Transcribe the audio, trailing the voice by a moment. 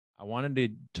I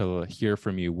wanted to hear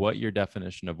from you what your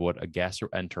definition of what a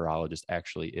gastroenterologist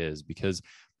actually is, because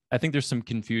I think there's some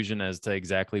confusion as to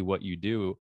exactly what you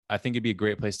do. I think it'd be a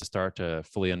great place to start to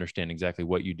fully understand exactly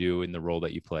what you do in the role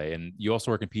that you play. And you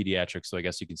also work in pediatrics, so I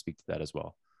guess you can speak to that as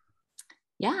well.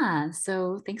 Yeah,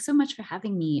 so thanks so much for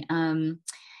having me.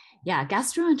 Yeah,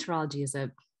 gastroenterology is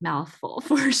a mouthful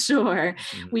for sure.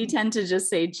 We Mhm. tend to just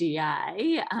say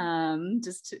GI,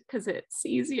 just because it's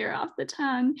easier off the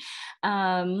tongue.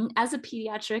 As a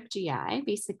pediatric GI,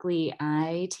 basically,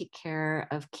 I take care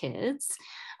of kids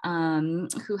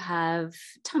who have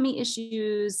tummy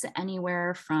issues,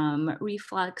 anywhere from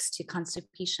reflux to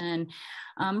constipation,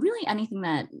 really anything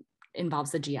that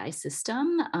involves the GI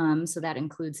system. So that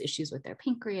includes issues with their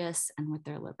pancreas and with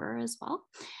their liver as well.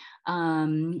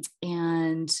 And,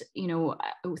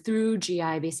 through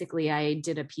GI, basically, I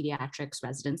did a pediatrics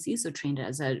residency, so trained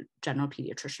as a general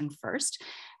pediatrician first,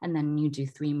 and then you do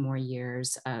 3 more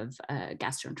years of a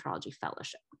gastroenterology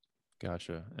fellowship.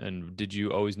 Gotcha. And did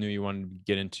you always knew you wanted to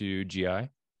get into GI?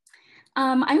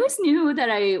 I always knew that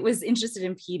I was interested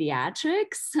in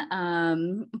pediatrics,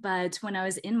 but when I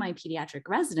was in my pediatric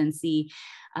residency,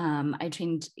 I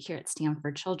trained here at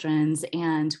Stanford Children's,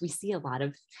 and we see a lot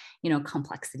of,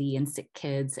 complexity in sick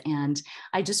kids. And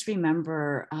I just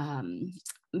remember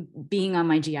being on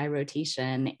my GI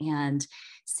rotation and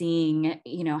seeing,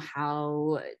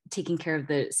 how taking care of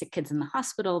the sick kids in the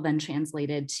hospital then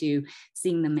translated to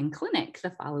seeing them in clinic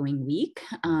the following week.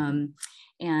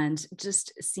 And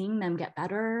just seeing them get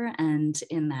better and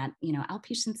in that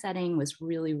outpatient setting was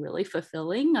really, really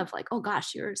fulfilling, of like, oh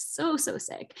gosh, you're so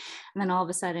sick, and then all of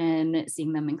a sudden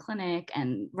seeing them in clinic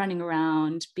and running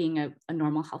around being a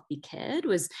normal healthy kid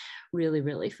was really,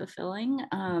 really fulfilling.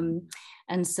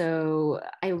 And so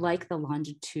I like the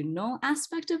longitudinal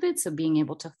aspect of it, so being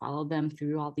able to follow them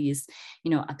through all these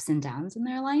ups and downs in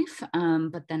their life,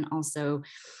 but then also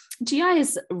GI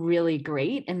is really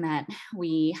great in that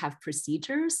we have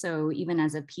procedures. So even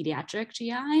as a pediatric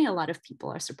GI, a lot of people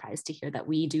are surprised to hear that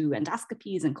we do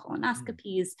endoscopies and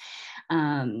colonoscopies.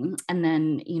 And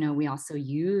then, we also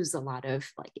use a lot of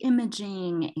like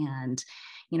imaging, and,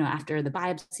 after the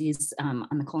biopsies on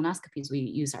the colonoscopies, we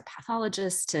use our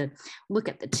pathologists to look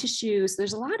at the tissues.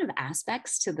 There's a lot of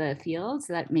aspects to the fields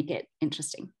that make it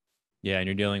interesting. Yeah, and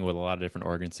you're dealing with a lot of different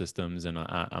organ systems, and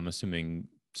I'm assuming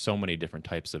so many different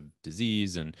types of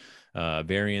disease and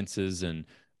variances, and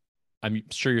I'm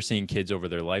sure you're seeing kids over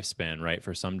their lifespan, right,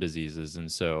 for some diseases.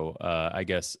 And so I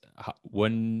guess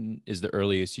when is the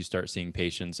earliest you start seeing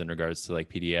patients in regards to like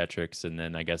pediatrics, and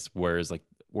then I guess where's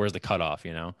the cutoff,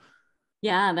 you know?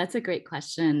 Yeah, that's a great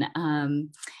question.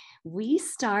 We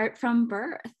start from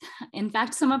birth. In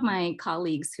fact, some of my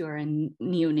colleagues who are in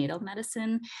neonatal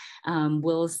medicine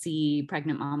will see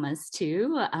pregnant mamas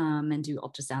too, and do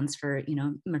ultrasounds for,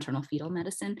 maternal fetal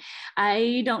medicine.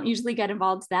 I don't usually get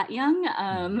involved that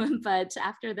young, but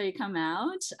after they come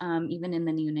out, even in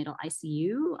the neonatal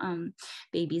ICU,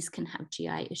 babies can have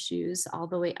GI issues all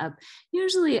the way up,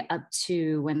 usually up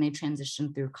to when they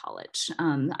transition through college.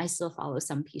 I still follow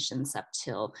some patients up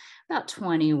till about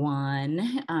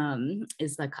 21.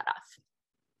 Is the cutoff.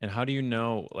 And how do you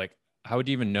know, like, how would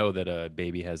you even know that a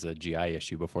baby has a GI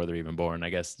issue before they're even born? I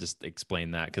guess just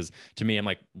explain that. Because to me, I'm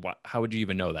like, what, how would you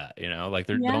even know that? Like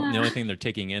the Yeah. only thing they're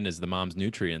taking in is the mom's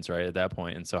nutrients, right? At that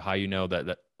point. And so how you know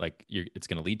that like it's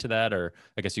going to lead to that, or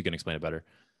I guess you can explain it better.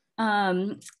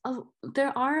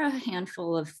 There are a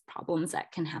handful of problems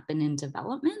that can happen in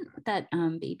development that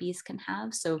babies can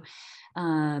have. So,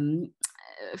 um,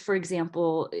 for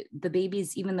example, the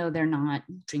babies, even though they're not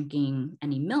drinking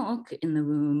any milk in the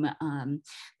womb,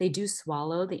 they do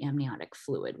swallow the amniotic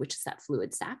fluid, which is that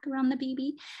fluid sac around the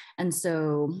baby. And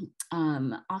so,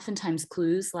 oftentimes,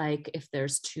 clues like if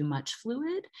there's too much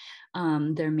fluid,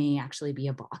 there may actually be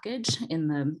a blockage in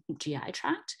the GI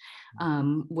tract,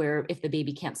 where if the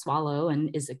baby can't swallow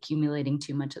and is accumulating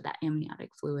too much of that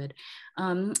amniotic fluid,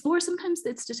 or sometimes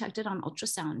it's detected on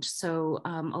ultrasound. So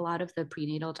a lot of the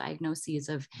prenatal diagnoses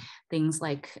of things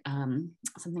like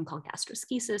something called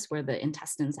gastroschisis, where the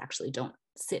intestines actually don't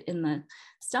sit in the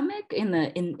stomach,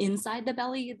 inside the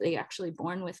belly, they actually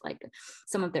born with like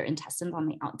some of their intestines on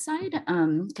the outside,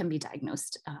 can be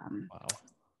diagnosed Wow.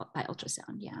 by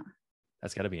ultrasound. Yeah.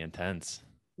 That's got to be intense.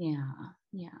 Yeah.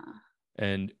 Yeah.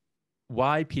 And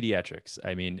why pediatrics?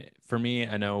 I mean, for me,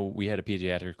 I know we had a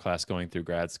pediatric class going through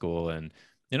grad school, and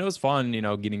it was fun,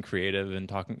 getting creative and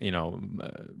talking,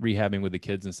 rehabbing with the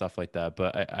kids and stuff like that.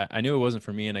 But I knew it wasn't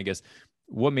for me. And I guess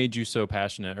what made you so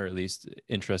passionate, or at least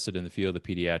interested in the field of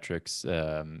pediatrics,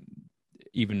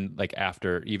 even like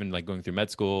after, even like going through med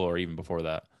school or even before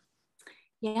that?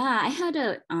 Yeah, I had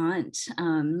an aunt,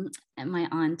 and my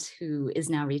aunt who is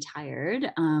now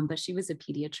retired, but she was a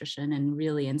pediatrician and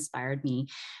really inspired me.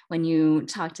 When you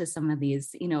talk to some of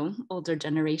these, older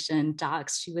generation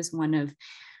docs, she was one of,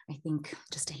 I think,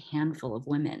 just a handful of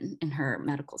women in her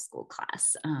medical school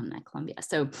class at Columbia.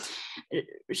 So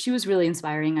she was really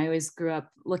inspiring. I always grew up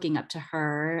looking up to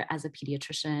her as a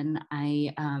pediatrician.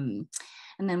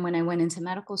 And then when I went into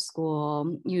medical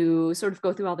school, you sort of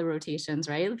go through all the rotations,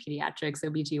 right? Pediatrics,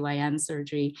 OBGYN,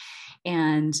 surgery.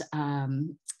 And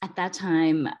at that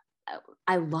time,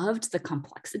 I loved the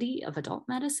complexity of adult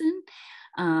medicine.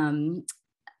 Um,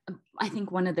 I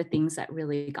think one of the things that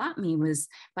really got me was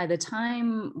by the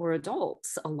time we're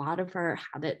adults, a lot of our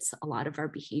habits, a lot of our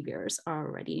behaviors are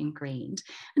already ingrained.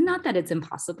 And not that it's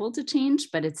impossible to change,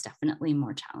 but it's definitely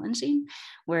more challenging.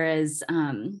 Whereas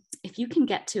if you can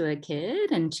get to a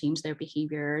kid and change their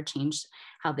behavior, change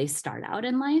how they start out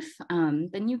in life,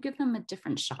 then you give them a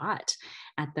different shot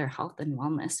at their health and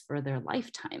wellness for their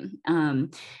lifetime.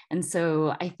 And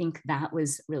so I think that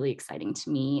was really exciting to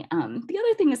me. The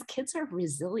other thing is kids are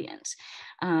resilient.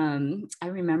 I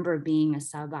remember being a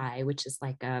sub-I, which is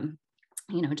like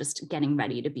just getting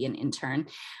ready to be an intern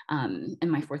in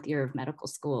my fourth year of medical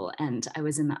school. And I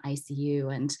was in the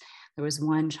ICU, and there was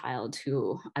one child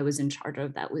who I was in charge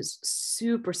of that was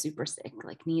super, super sick,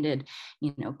 like needed,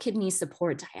 kidney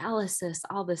support, dialysis,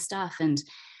 all this stuff. And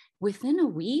within a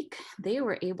week, they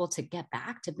were able to get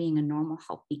back to being a normal,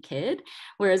 healthy kid.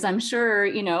 Whereas I'm sure,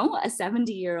 a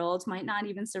 70-year-old might not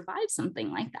even survive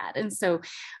something like that. And so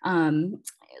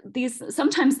these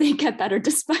sometimes they get better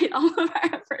despite all of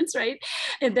our efforts, right?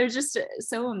 And they're just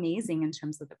so amazing in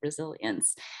terms of the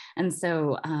resilience. And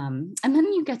so, and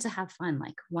then you get to have fun.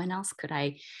 Like, when else could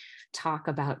I talk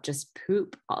about just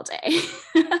poop all day?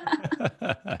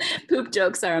 Poop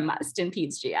jokes are a must in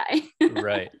Peds GI.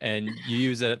 Right. And you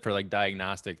use it for like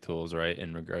diagnostic tools, right?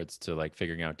 In regards to like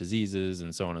figuring out diseases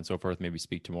and so on and so forth. Maybe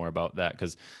speak to more about that.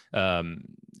 Cause I,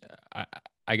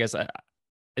 I guess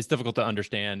it's difficult to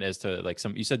understand as to like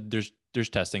you said there's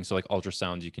testing. So like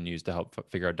ultrasounds you can use to help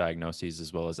figure out diagnoses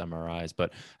as well as MRIs.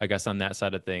 But I guess on that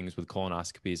side of things with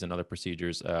colonoscopies and other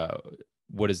procedures,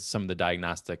 what does some of the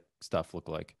diagnostic stuff look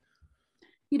like?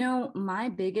 My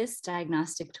biggest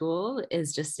diagnostic tool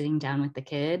is just sitting down with the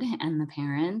kid and the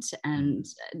parent and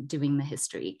doing the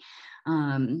history.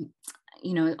 A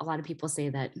lot of people say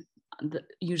that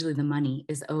usually the money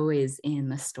is always in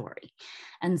the story.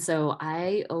 And so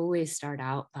I always start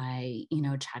out by,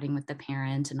 chatting with the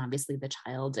parent and obviously the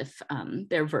child if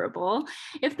they're verbal.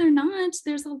 If they're not,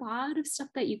 there's a lot of stuff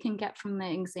that you can get from the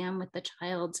exam with the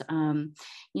child.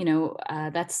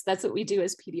 That's what we do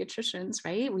as pediatricians,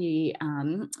 right? We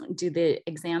do the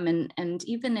exam, and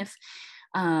even if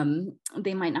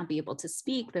they might not be able to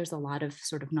speak, there's a lot of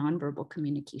sort of nonverbal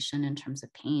communication in terms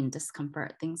of pain,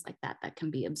 discomfort, things like that can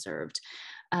be observed.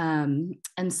 And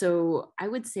so I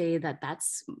would say that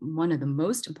that's one of the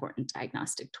most important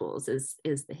diagnostic tools is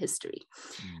the history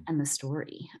and the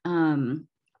story. And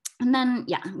then,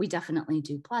 we definitely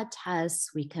do blood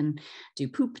tests. We can do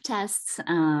poop tests.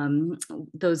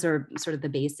 Those are sort of the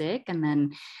basic. And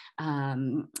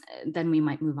then we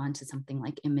might move on to something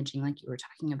like imaging, like you were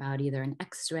talking about, either an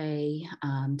X-ray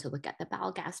to look at the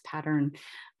bowel gas pattern,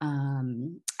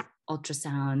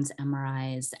 ultrasounds,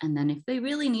 MRIs. And then if they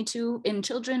really need to, in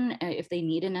children, if they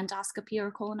need an endoscopy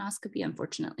or colonoscopy,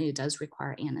 unfortunately, it does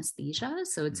require anesthesia.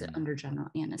 So it's under general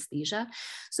anesthesia.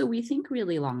 So we think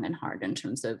really long and hard in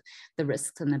terms of the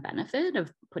risks and the benefit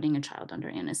of putting a child under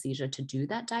anesthesia to do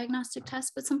that diagnostic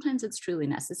test. But sometimes it's truly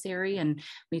necessary, and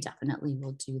we definitely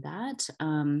will do that.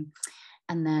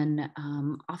 And then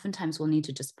oftentimes we'll need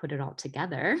to just put it all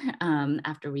together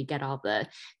after we get all the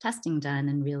testing done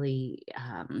and really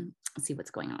see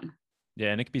what's going on.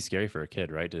 Yeah, and it can be scary for a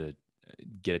kid, right, to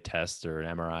get a test or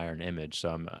an MRI or an image.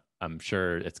 So I'm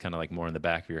sure it's kind of like more in the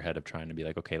back of your head of trying to be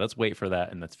like, okay, let's wait for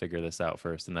that and let's figure this out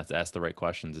first, and let's ask the right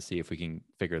questions to see if we can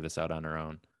figure this out on our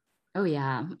own. Oh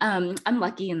yeah, I'm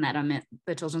lucky in that I'm at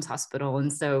the Children's Hospital,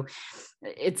 and so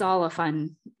it's all a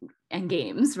fun and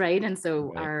games, right? And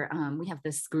so Right. we have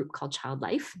this group called Child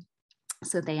Life.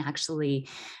 So they actually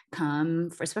come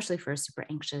especially for a super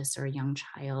anxious or a young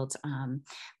child.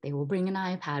 They will bring an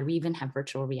iPad. We even have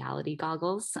virtual reality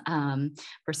goggles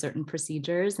for certain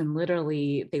procedures, and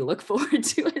literally they look forward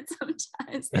to it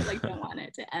sometimes. They don't want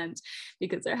it to end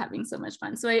because they're having so much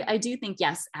fun. So I do think,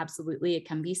 yes, absolutely, it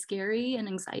can be scary and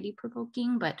anxiety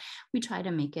provoking, but we try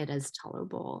to make it as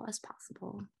tolerable as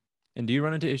possible. And do you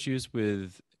run into issues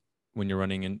with when you're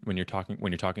when you're talking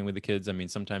with the kids? I mean,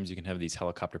 sometimes you can have these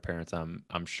helicopter parents,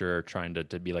 I'm sure, trying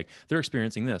to be like, they're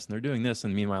experiencing this and they're doing this,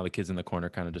 and meanwhile the kids in the corner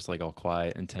kind of just like all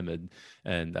quiet and timid.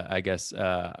 And I guess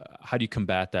how do you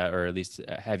combat that, or at least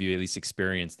have you at least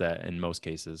experienced that in most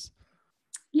cases?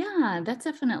 Yeah, that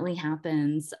definitely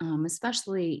happens,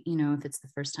 especially, if it's the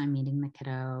first time meeting the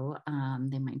kiddo,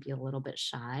 they might be a little bit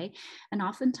shy. And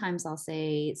oftentimes I'll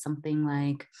say something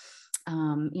like,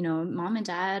 mom and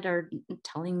dad are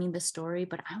telling me the story,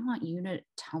 but I want you to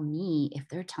tell me if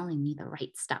they're telling me the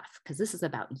right stuff, because this is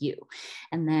about you.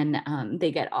 And then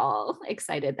they get all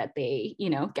excited that they,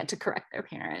 get to correct their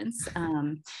parents.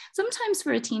 Sometimes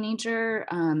for a teenager,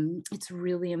 it's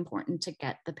really important to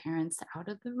get the parents out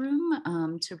of the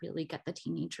room to really get the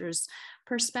teenager's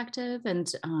perspective.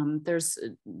 And there's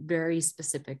very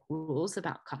specific rules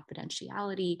about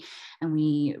confidentiality. And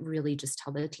we really just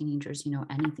tell the teenagers,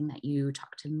 anything that you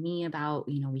talk to me about,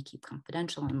 we keep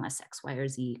confidential unless X, Y, or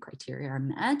Z criteria are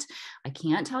met. I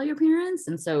can't tell your parents.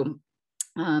 And so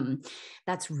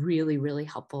that's really, really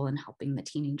helpful in helping the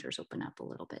teenagers open up a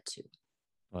little bit too.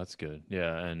 Well, that's good.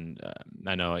 Yeah, and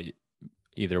I know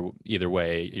either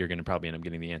way, you're going to probably end up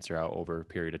getting the answer out over a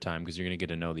period of time, because you're going to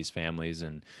get to know these families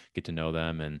and get to know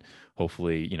them, and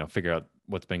hopefully, figure out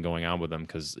what's been going on with them.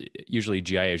 Because usually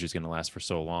GI is just going to last for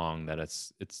so long that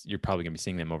it's you're probably going to be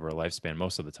seeing them over a lifespan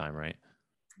most of the time, right?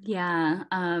 Yeah,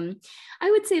 I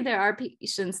would say there are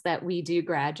patients that we do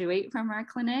graduate from our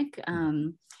clinic,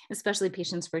 especially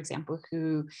patients, for example,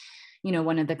 who,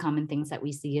 one of the common things that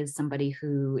we see is somebody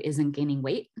who isn't gaining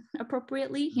weight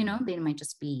appropriately. They might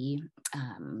just be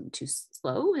too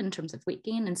slow in terms of weight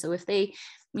gain. And so if they,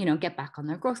 get back on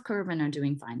their growth curve and are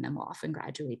doing fine, then we'll often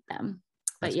graduate them.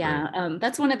 But That's great. yeah,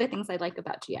 that's one of the things I like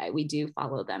about GI. We do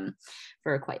follow them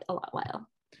for quite a while.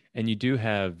 And you do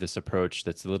have this approach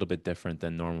that's a little bit different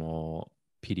than normal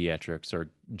pediatrics or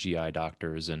GI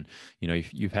doctors. And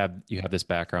you have this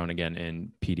background again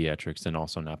in pediatrics and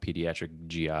also now pediatric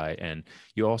GI, and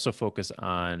you also focus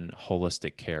on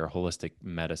holistic care, holistic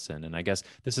medicine. And I guess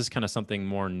this is kind of something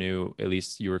more new, at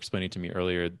least you were explaining to me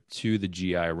earlier, to the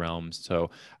GI realm.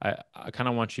 So I kind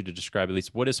of want you to describe at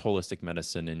least what is holistic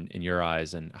medicine in your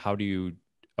eyes, and how do you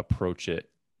approach it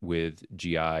with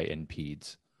GI and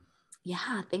peds?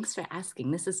 Yeah, thanks for asking.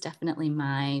 This is definitely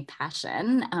my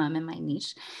passion and my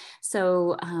niche.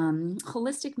 So,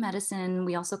 holistic medicine,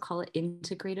 we also call it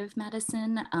integrative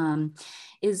medicine,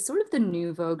 is sort of the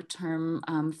new vogue term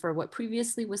for what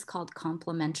previously was called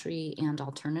complementary and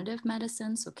alternative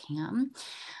medicine, so CAM.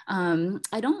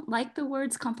 I don't like the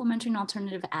words complementary and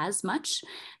alternative as much,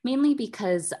 mainly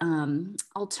because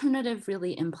alternative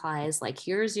really implies like,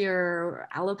 here's your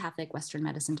allopathic Western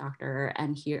medicine doctor,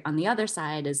 and here on the other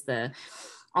side is the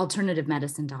alternative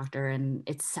medicine doctor, and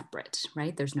it's separate,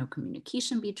 right? There's no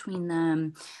communication between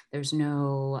them. There's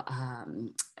no,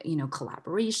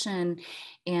 collaboration,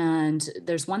 and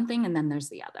there's one thing and then there's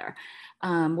the other.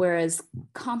 Whereas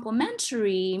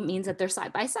complementary means that they're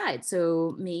side by side.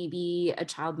 So maybe a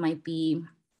child might be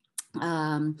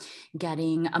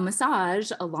getting a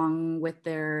massage along with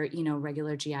their,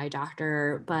 regular GI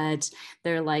doctor, but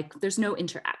they're like, there's no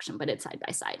interaction, but it's side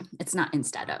by side. It's not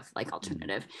instead of, like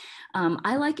alternative.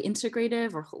 I like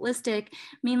integrative or holistic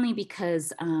mainly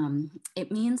because it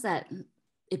means that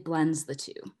it blends the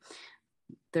two.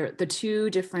 The two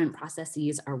different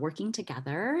processes are working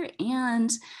together, and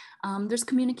there's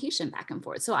communication back and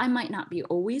forth. So I might not be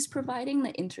always providing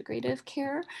the integrative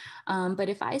care, but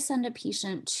if I send a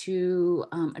patient to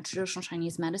a traditional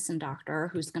Chinese medicine doctor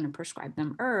who's going to prescribe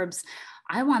them herbs,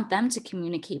 I want them to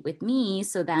communicate with me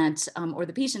so that, or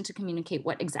the patient to communicate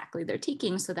what exactly they're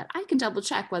taking, so that I can double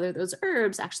check whether those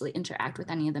herbs actually interact with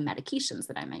any of the medications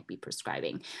that I might be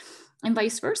prescribing. And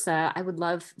vice versa. I would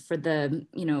love for the,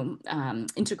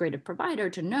 integrative provider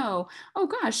to know, oh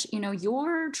gosh,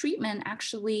 your treatment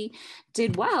actually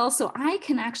did well. So I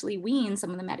can actually wean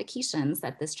some of the medications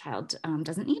that this child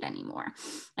doesn't need anymore.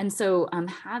 And so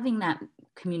having that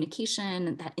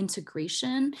communication, that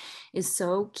integration is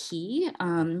so key.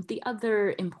 The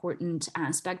other important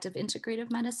aspect of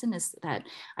integrative medicine is that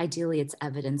ideally it's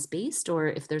evidence-based, or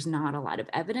if there's not a lot of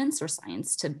evidence or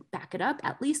science to back it up,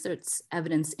 at least it's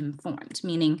evidence informed,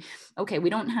 meaning, okay, we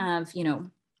don't have,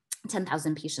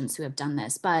 10,000 patients who have done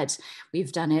this, but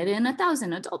we've done it in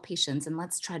 1,000 adult patients, and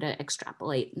let's try to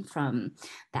extrapolate from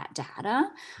that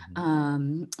data.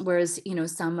 Whereas,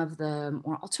 some of the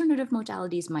more alternative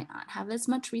modalities might not have as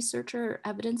much research or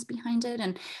evidence behind it.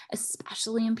 And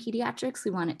especially in pediatrics, we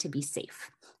want it to be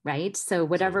safe, right? So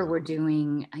whatever Absolutely.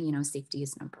 we're doing, safety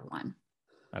is number one.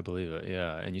 I believe it.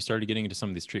 Yeah. And you started getting into some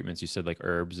of these treatments. You said like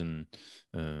herbs and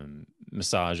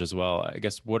massage as well. I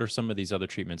guess what are some of these other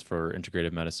treatments for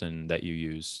integrative medicine that you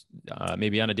use,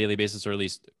 maybe on a daily basis or at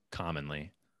least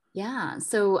commonly? Yeah,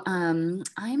 so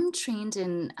I'm trained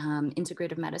in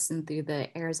integrative medicine through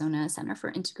the Arizona Center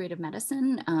for Integrative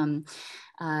Medicine,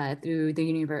 through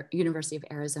the University of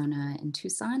Arizona in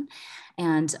Tucson.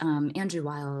 And Andrew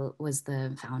Weil was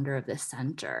the founder of this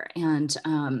center. And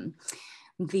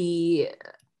the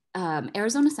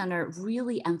Arizona Center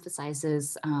really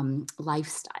emphasizes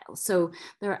lifestyle. So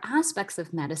there are aspects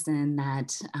of medicine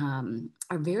that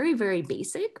are very, very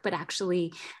basic, but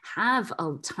actually have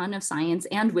a ton of science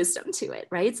and wisdom to it,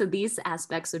 right? So these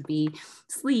aspects would be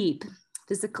sleep,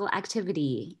 physical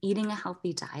activity, eating a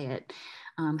healthy diet,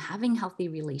 having healthy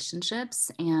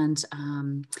relationships, and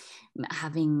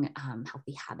having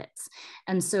healthy habits.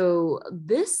 And so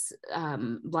this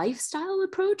lifestyle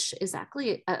approach is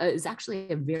actually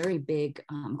a very big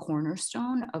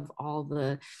cornerstone of all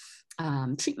the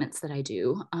treatments that I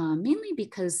do, mainly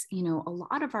because, you know, a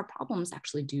lot of our problems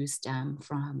actually do stem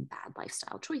from bad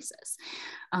lifestyle choices.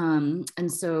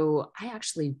 And so I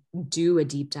actually do a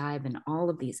deep dive in all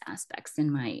of these aspects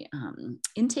in my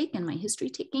intake and my history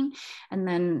taking, and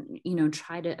then, you know,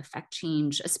 try to affect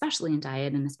change, especially in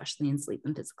diet and especially in sleep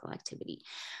and physical activity.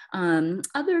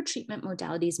 Other treatment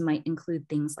modalities might include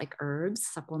things like herbs,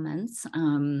 supplements.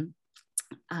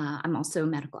 I'm also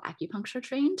medical acupuncture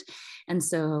trained. And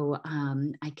so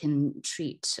I can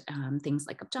treat things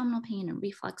like abdominal pain and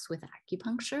reflux with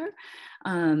acupuncture.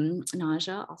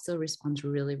 Nausea also responds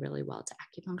really, really well to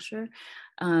acupuncture.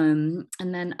 And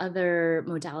then other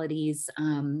modalities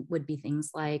would be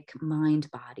things like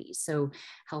mind body. So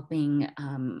helping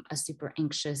a super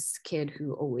anxious kid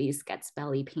who always gets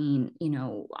belly pain, you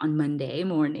know, on Monday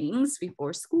mornings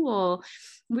before school,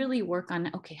 really work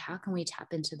on, okay, how can we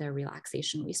tap into their relaxation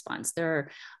response? There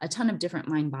are a ton of different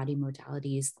mind body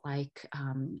modalities like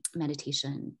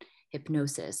meditation,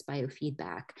 hypnosis,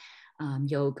 biofeedback,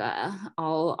 yoga,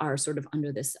 all are sort of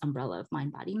under this umbrella of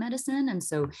mind body medicine. And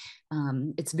so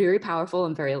it's very powerful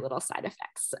and very little side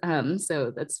effects.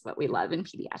 So that's what we love in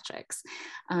pediatrics.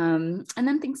 And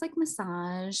then things like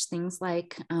massage, things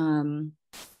like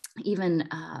even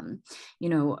you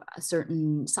know,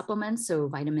 certain supplements, so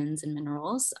vitamins and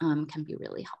minerals, can be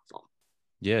really helpful.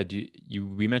 Yeah,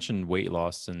 we mentioned weight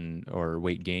loss and or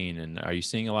weight gain, and are you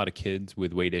seeing a lot of kids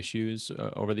with weight issues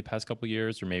over the past couple of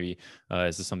years, or maybe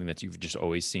is this something that you've just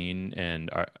always seen?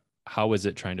 And how is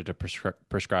it trying to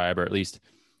prescribe or at least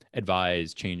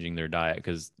advise changing their diet?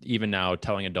 Because even now,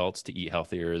 telling adults to eat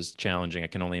healthier is challenging. I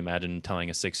can only imagine telling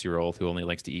a 6-year-old who only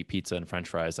likes to eat pizza and French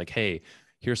fries, like, "Hey,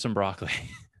 here's some broccoli."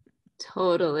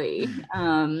 Totally.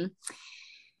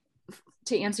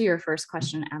 To answer your first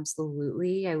question,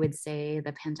 absolutely. I would say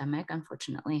the pandemic,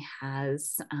 unfortunately,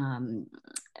 has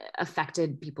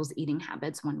affected people's eating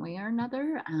habits one way or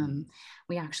another.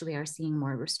 We actually are seeing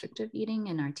more restrictive eating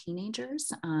in our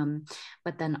teenagers,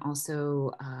 but then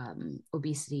also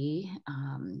obesity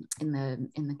in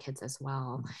the kids as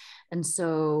well. And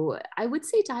so I would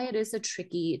say diet is a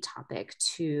tricky topic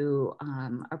to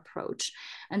approach.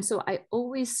 And so I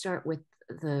always start with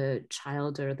the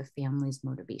child or the family's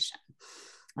motivation.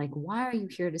 Like, why are you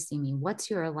here to see me? What's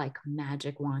your like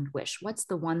magic wand wish? What's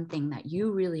the one thing that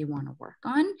you really want to work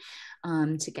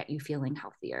on to get you feeling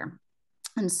healthier?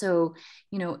 And so,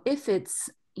 you know, if it's,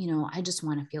 you know, I just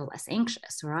want to feel less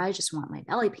anxious, or I just want my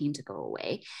belly pain to go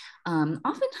away,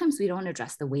 oftentimes we don't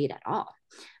address the weight at all.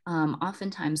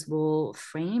 Oftentimes we'll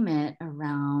frame it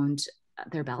around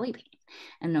their belly pain.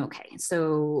 And okay,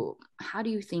 so how do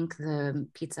you think the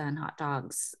pizza and hot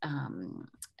dogs,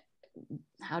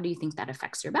 how do you think that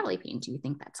affects your belly pain? Do you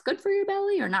think that's good for your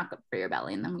belly or not good for your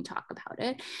belly? And then we talk about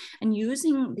it. And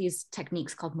using these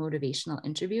techniques called motivational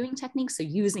interviewing techniques, so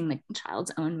using the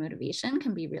child's own motivation,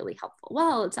 can be really helpful.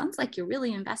 Well, it sounds like you're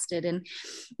really invested in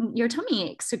your tummy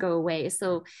aches to go away.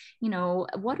 So, you know,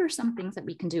 what are some things that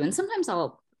we can do? And sometimes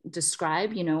I'll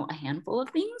describe, you know, a handful of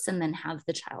things and then have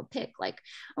the child pick, like,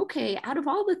 okay, out of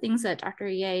all the things that Dr.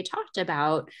 Ye talked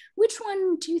about, which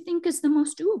one do you think is the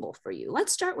most doable for you?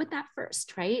 Let's start with that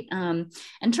first, right? And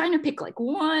trying to pick like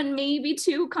one, maybe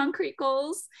two concrete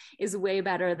goals is way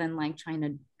better than like trying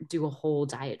to do a whole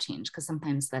diet change, because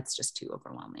sometimes that's just too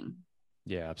overwhelming.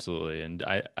 Yeah, absolutely. And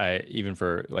I even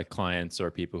for like clients or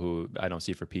people who I don't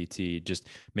see for PT, just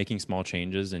making small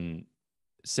changes and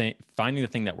finding the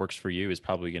thing that works for you is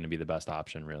probably going to be the best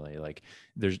option, really. Like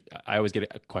I always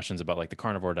get questions about like the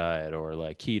carnivore diet or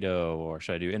like keto, or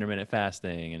should I do intermittent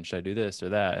fasting and should I do this or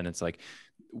that? And it's like,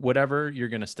 whatever you're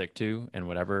going to stick to and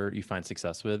whatever you find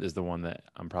success with is the one that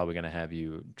I'm probably going to have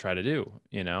you try to do,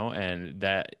 and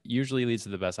that usually leads to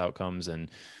the best outcomes. And,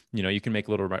 you can make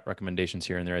little recommendations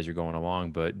here and there as you're going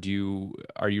along, but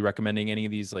are you recommending any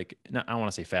of these, like, not, I don't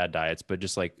want to say fad diets, but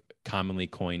just like commonly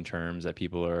coined terms that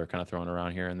people are kind of throwing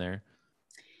around here and there?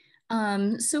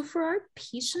 So for our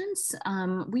patients,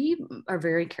 we are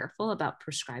very careful about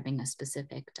prescribing a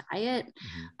specific diet.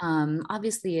 Hmm.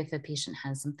 Obviously, if a patient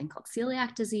has something called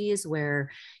celiac disease,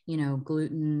 where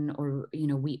gluten or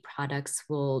wheat products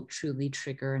will truly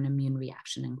trigger an immune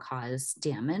reaction and cause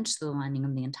damage to the lining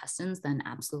of the intestines, then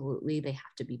absolutely they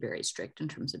have to be very strict in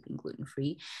terms of being gluten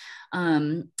free.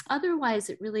 Otherwise,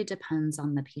 it really depends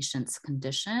on the patient's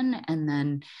condition, and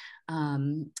then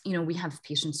we have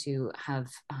patients who have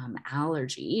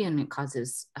allergy and it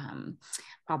causes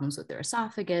problems with their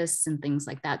esophagus and things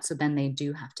like that. So then they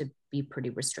do have to be pretty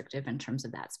restrictive in terms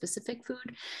of that specific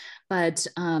food. But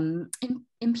in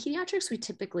pediatrics, we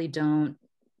typically don't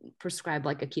prescribe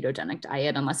like a ketogenic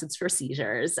diet unless it's for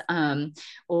seizures,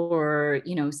 or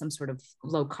some sort of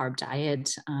low carb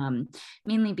diet,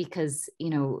 mainly because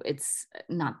it's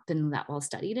not been that well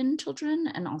studied in children,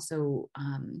 and also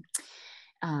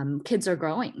kids are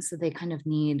growing, so they kind of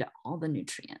need all the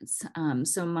nutrients.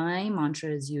 So my mantra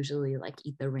is usually like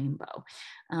eat the rainbow.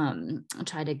 I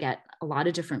try to get a lot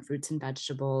of different fruits and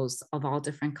vegetables of all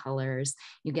different colors.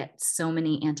 You get so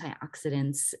many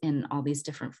antioxidants in all these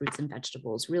different fruits and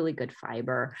vegetables, really good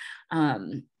fiber.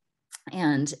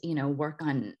 And work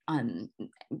on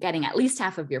getting at least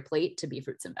half of your plate to be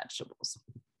fruits and vegetables.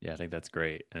 Yeah, I think that's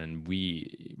great. And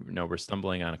we're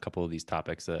stumbling on a couple of these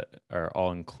topics that are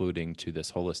all including to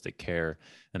this holistic care.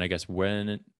 And I guess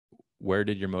where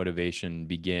did your motivation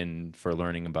begin for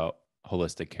learning about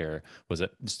holistic care? Was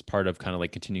it just part of kind of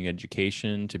like continuing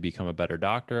education to become a better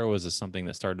doctor? Or was this something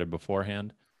that started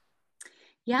beforehand?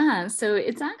 Yeah, so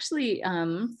it's actually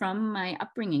from my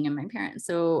upbringing and my parents.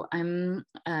 So I'm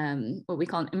what we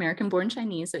call American born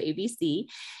Chinese, so ABC.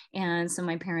 And so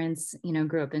my parents,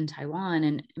 grew up in Taiwan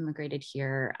and immigrated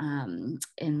here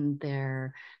in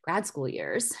their grad school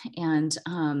years. And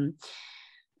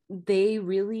they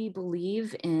really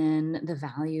believe in the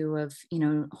value of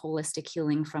holistic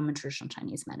healing from a traditional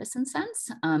Chinese medicine sense.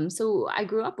 So I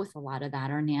grew up with a lot of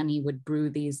that. Our nanny would brew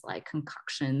these like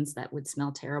concoctions that would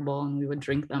smell terrible, and we would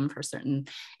drink them for certain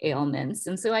ailments.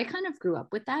 And so I kind of grew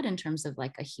up with that in terms of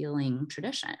like a healing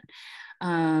tradition.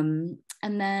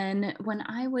 And then when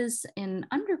I was in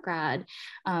undergrad,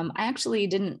 I actually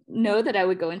didn't know that I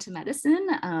would go into medicine.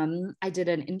 I did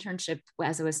an internship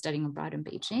as I was studying abroad in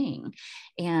Beijing,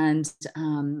 and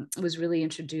was really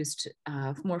introduced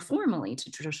more formally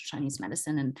to traditional Chinese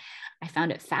medicine. And I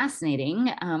found it fascinating.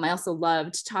 I also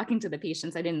loved talking to the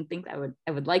patients. I didn't think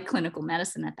I would like clinical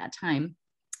medicine at that time.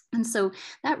 And so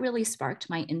that really sparked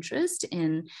my interest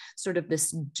in sort of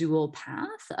this dual path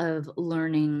of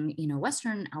learning,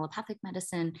 Western allopathic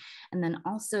medicine, and then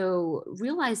also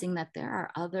realizing that there are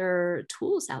other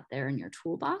tools out there in your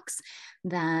toolbox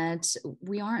that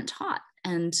we aren't taught.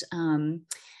 And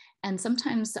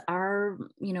sometimes our,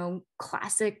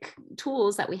 classic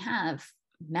tools that we have,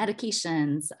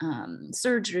 medications,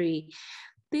 surgery,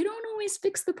 they don't always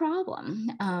fix the problem,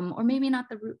 or maybe not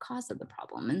the root cause of the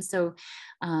problem. And so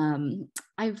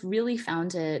I've really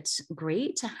found it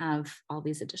great to have all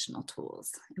these additional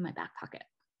tools in my back pocket.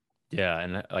 Yeah,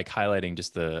 and like highlighting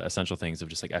just the essential things of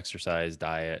just like exercise,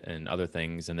 diet, and other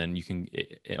things, and then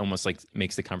it almost like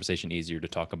makes the conversation easier to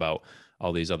talk about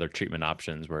all these other treatment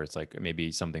options, where it's like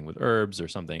maybe something with herbs or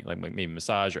something like maybe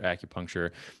massage or acupuncture.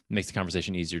 It makes the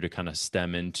conversation easier to kind of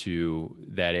stem into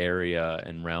that area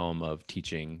and realm of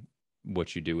teaching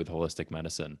what you do with holistic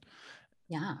medicine.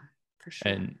 Yeah, for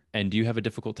sure. And do you have a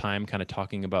difficult time kind of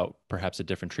talking about perhaps a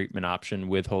different treatment option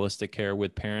with holistic care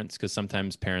with parents? Because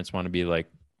sometimes parents want to be like,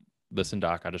 listen,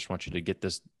 doc, I just want you to get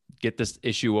this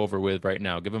issue over with right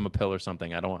now. Give them a pill or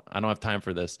something. I don't have time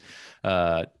for this.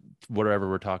 Whatever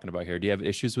we're talking about here. Do you have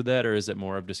issues with that, or is it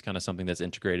more of just kind of something that's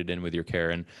integrated in with your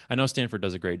care? And I know Stanford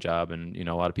does a great job, and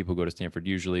a lot of people who go to Stanford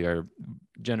usually are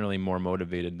generally more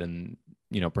motivated than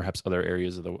perhaps other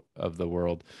areas of the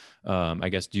world. I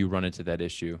guess, do you run into that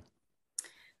issue?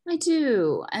 I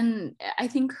do. And I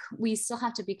think we still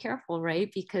have to be careful,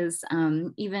 right? Because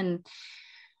even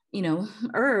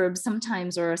herbs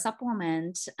sometimes, or a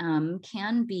supplement,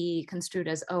 can be construed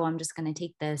as, oh, I'm just going to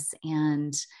take this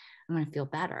and I'm going to feel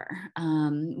better.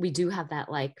 We do have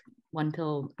that like one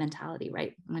pill mentality,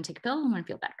 right? I'm going to take a pill, I'm going to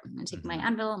feel better. I'm going to take my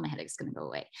Hmm. Advil, my headache's going to go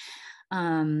away.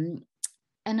 Um,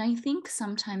 And I think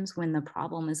sometimes when the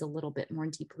problem is a little bit more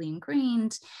deeply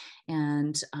ingrained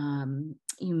and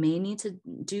you may need to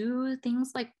do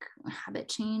things like habit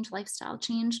change, lifestyle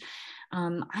change,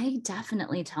 I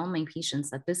definitely tell my patients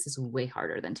that this is way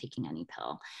harder than taking any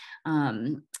pill.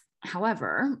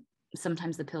 However,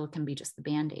 sometimes the pill can be just the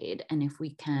Band-Aid. And if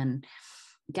we can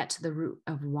get to the root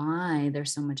of why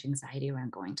there's so much anxiety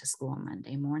around going to school on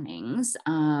Monday mornings,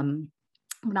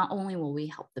 not only will we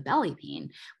help the belly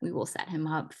pain, we will set him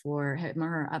or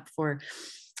her up for,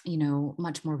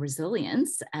 much more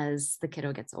resilience as the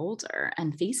kiddo gets older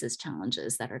and faces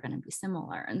challenges that are going to be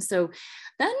similar. And so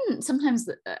then sometimes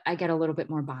I get a little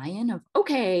bit more buy-in of,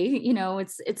 okay,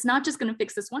 it's not just going to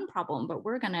fix this one problem, but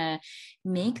we're going to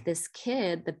make this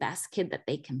kid the best kid that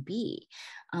they can be.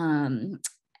 And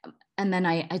then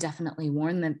I definitely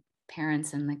warn the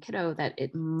parents and the kiddo that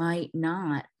it might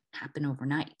not happen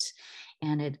overnight.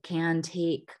 And it can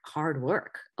take hard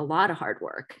work, a lot of hard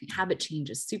work. Habit change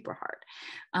is super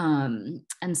hard.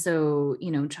 And so,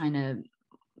 trying to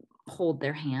hold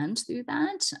their hand through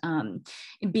that.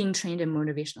 Being trained in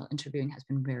motivational interviewing has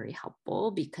been very helpful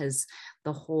because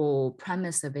the whole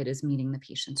premise of it is meeting the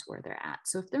patients where they're at.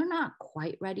 So if they're not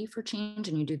quite ready for change,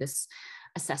 and you do this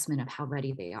assessment of how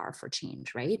ready they are for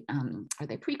change, right? Are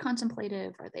they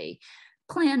pre-contemplative? Are they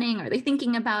planning? Are they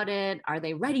thinking about it? Are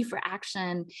they ready for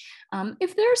action?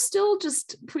 If they're still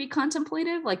just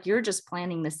pre-contemplative, like you're just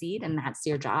planting the seed and that's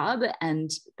your job, and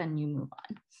then you move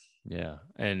on. Yeah.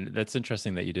 And that's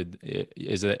interesting that you did.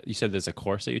 You said there's a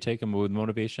course that you take with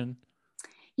motivation?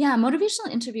 Yeah, motivational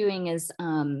interviewing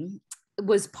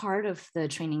was part of the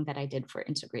training that I did for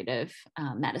integrative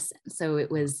medicine. So it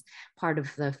was part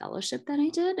of the fellowship that I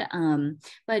did.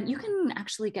 But you can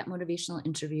actually get motivational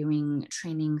interviewing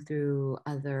training through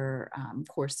other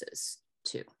courses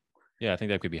too. Yeah, I think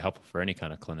that could be helpful for any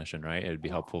kind of clinician, right? It'd be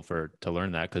helpful to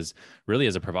learn that, because really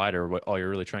as a provider, what all you're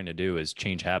really trying to do is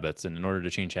change habits. And in order to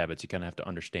change habits, you kind of have to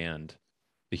understand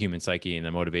the human psyche and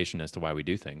the motivation as to why we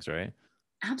do things, right?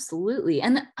 Absolutely.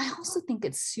 And I also think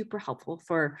it's super helpful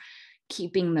for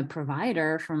keeping the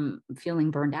provider from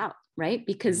feeling burned out, right?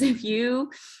 Because if you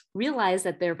realize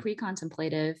that they're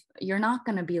pre-contemplative, you're not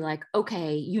going to be like,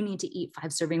 okay, you need to eat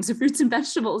 5 servings of fruits and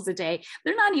vegetables a day.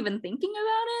 They're not even thinking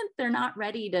about it. They're not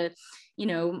ready to,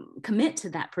 commit to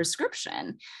that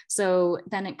prescription. So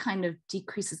then it kind of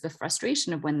decreases the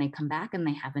frustration of when they come back and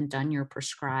they haven't done your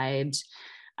prescribed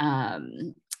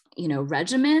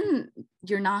regimen.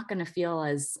 You're not going to feel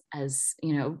as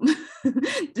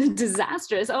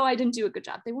disastrous. Oh, I didn't do a good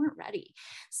job. They weren't ready.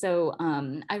 So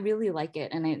I really like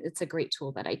it. And it's a great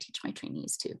tool that I teach my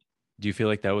trainees too. Do you feel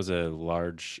like that was a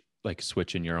large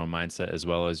switch in your own mindset, as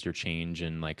well as your change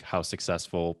in how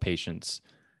successful patients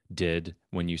did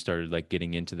when you started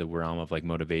getting into the realm of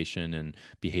motivation and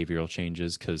behavioral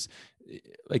changes? Because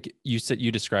you said,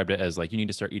 you described it as you need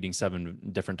to start eating 7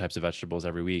 different types of vegetables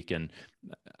every week, and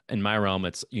in my realm,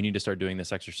 it's you need to start doing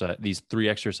this exercise, these 3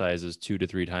 exercises 2 to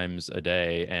 3 times a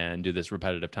day, and do this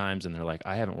repetitive times. And they're like,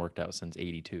 I haven't worked out since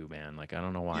 82, man. I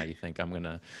don't know why you think I'm going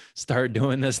to start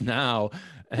doing this now.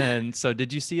 And so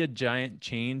did you see a giant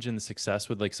change in the success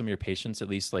with some of your patients, at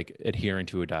least adhering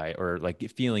to a diet, or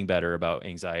feeling better about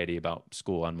anxiety about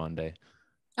school on Monday?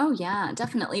 Oh yeah,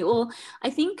 definitely. Well, I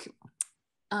think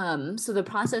so the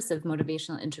process of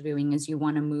motivational interviewing is you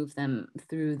want to move them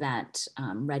through that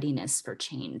readiness for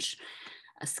change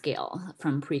a scale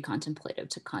from pre-contemplative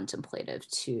to contemplative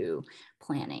to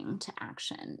planning to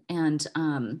action. And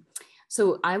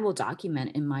so I will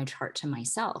document in my chart to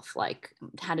myself,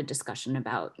 had a discussion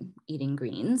about eating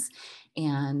greens,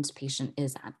 and patient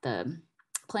is at the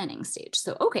planning stage.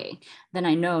 So, okay, then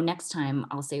I know next time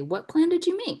I'll say, what plan did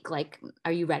you make?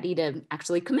 Are you ready to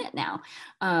actually commit now?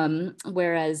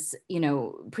 Whereas,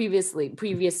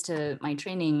 previous to my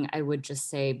training, I would just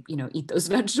say, eat those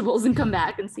vegetables and come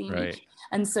back and see Right. me.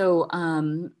 And so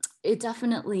it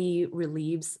definitely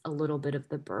relieves a little bit of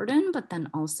the burden, but then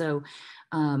also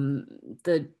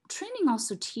the training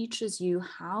also teaches you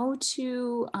how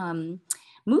to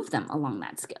move them along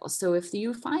that scale. So if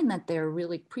you find that they're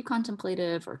really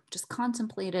pre-contemplative or just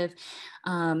contemplative,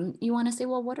 you want to say,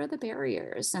 well, what are the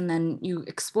barriers? And then you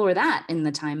explore that in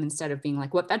the time, instead of being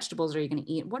like, what vegetables are you going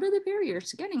to eat? What are the barriers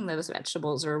to getting those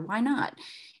vegetables, or why not?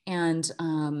 And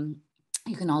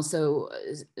you can also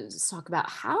talk about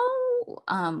how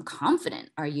confident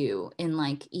are you in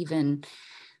even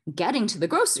getting to the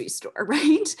grocery store,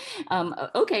 right?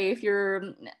 Okay, if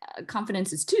your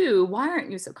confidence is 2, why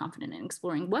aren't you so confident in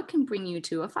exploring what can bring you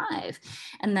to a 5?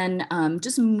 And then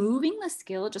just moving the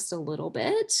scale just a little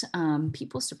bit.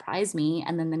 People surprise me,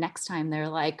 and then the next time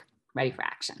they're ready for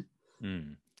action.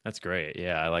 That's great.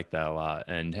 Yeah, I like that a lot.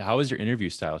 And how has your interview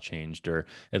style changed, or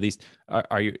at least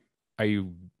are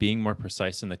you being more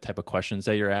precise in the type of questions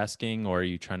that you're asking, or are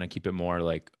you trying to keep it more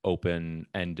like open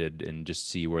ended and just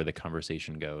see where the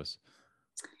conversation goes?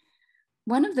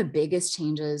 One of the biggest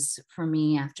changes for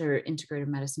me after integrative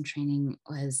medicine training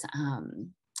was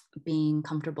being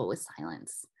comfortable with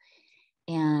silence.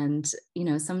 And,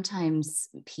 sometimes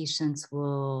patients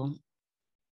will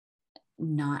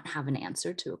not have an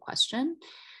answer to a question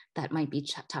that might be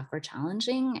tough or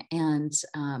challenging. And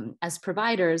as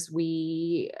providers,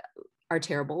 we are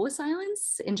terrible with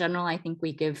silence. In general, I think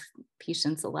we give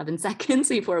patients 11 seconds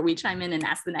before we chime in and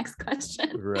ask the next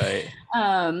question. Right.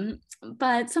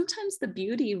 But sometimes the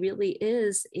beauty really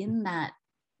is in that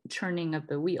turning of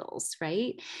the wheels,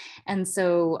 right? And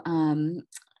so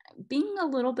being a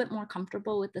little bit more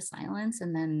comfortable with the silence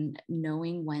and then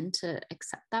knowing when to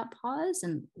accept that pause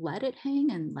and let it hang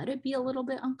and let it be a little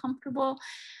bit uncomfortable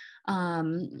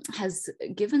has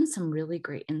given some really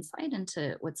great insight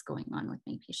into what's going on with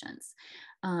my patients.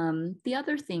 The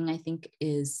other thing I think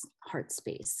is heart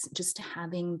space, just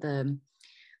having the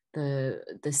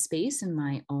space in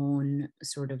my own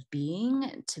sort of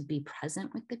being to be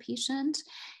present with the patient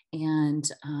and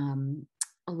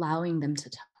allowing them to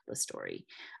tell the story.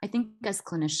 I think as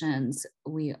clinicians,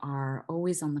 we are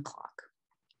always on the clock.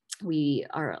 We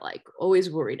are like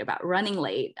always worried about running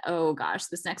late. Oh gosh,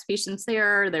 this next patient's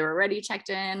there. They were already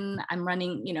checked in. I'm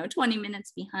running, 20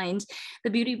 minutes behind. The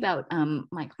beauty about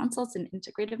my consults in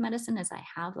integrative medicine is I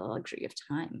have the luxury of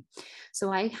time.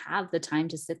 So I have the time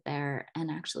to sit there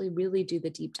and actually really do the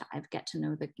deep dive, get to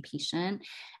know the patient.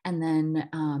 And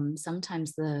then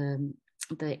sometimes the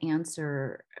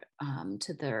answer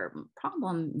to their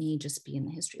problem may just be in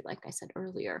the history, like I said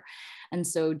earlier. And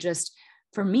so just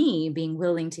for me, being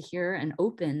willing to hear and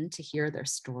open to hear their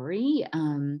story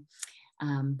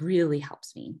really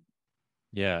helps me.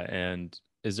 Yeah. And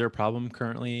is there a problem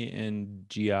currently in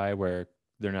GI where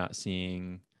they're not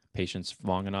seeing patients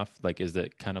long enough? Like, is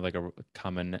that kind of like a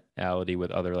commonality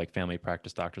with other like family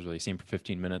practice doctors where they see them for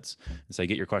 15 minutes and say,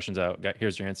 get your questions out.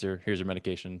 Here's your answer. Here's your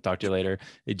medication. Talk to you later.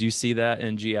 Do you see that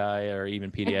in GI or even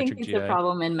I think pediatric it's a GI?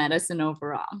 problem in medicine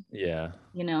overall. Yeah.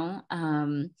 You know,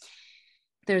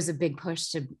 there's a big push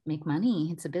to make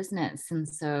money. It's a business. And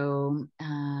so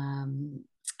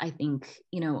I think,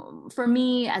 for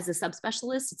me as a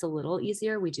subspecialist, it's a little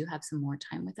easier. We do have some more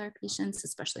time with our patients,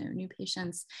 especially our new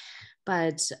patients.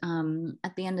 But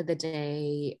at the end of the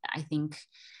day, I think,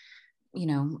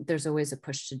 there's always a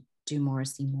push to do more,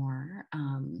 see more.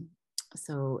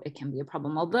 So it can be a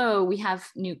problem, although we have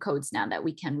new codes now that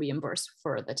we can reimburse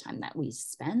for the time that we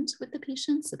spent with the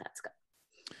patient. So that's good.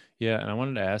 Yeah, and I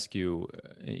wanted to ask you,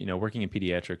 working in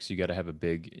pediatrics, you got to have a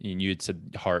big, and you had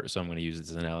said heart, so I'm going to use it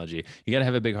as an analogy. You got to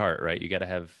have a big heart, right? You got to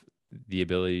have the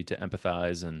ability to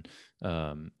empathize and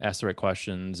ask the right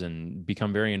questions and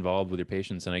become very involved with your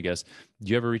patients. And I guess, do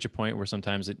you ever reach a point where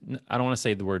sometimes I don't want to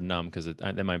say the word numb because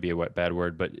that might be a bad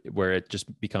word, but where it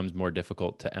just becomes more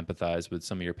difficult to empathize with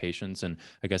some of your patients? And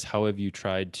I guess, how have you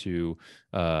tried to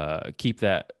keep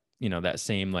that, that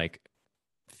same like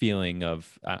feeling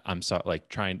of I'm sorry, like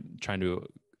trying to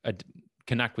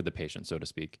connect with the patient, so to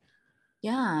speak.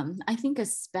 Yeah, I think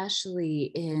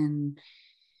especially in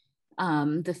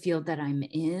the field that I'm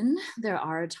in, there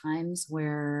are times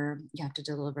where you have to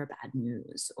deliver bad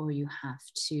news or you have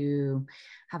to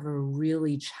have a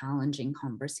really challenging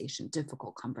conversation,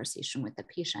 difficult conversation with the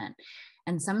patient.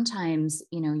 And sometimes,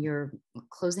 you're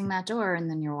closing that door and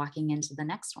then you're walking into the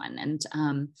next one.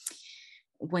 And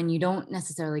when you don't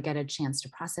necessarily get a chance to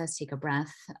process, take a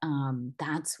breath,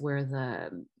 that's where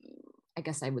I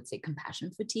guess I would say compassion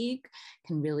fatigue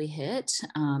can really hit,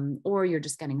 or you're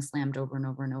just getting slammed over and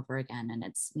over and over again. And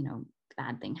it's,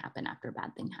 bad thing happen after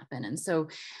bad thing happen. And so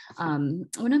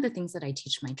one of the things that I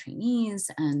teach my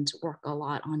trainees and work a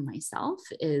lot on myself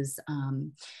is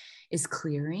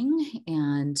clearing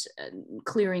and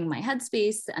clearing my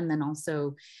headspace, and then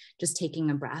also just taking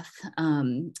a breath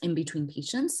in between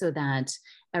patients so that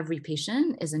every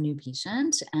patient is a new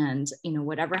patient. And,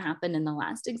 whatever happened in the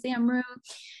last exam room,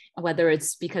 whether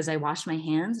it's because I wash my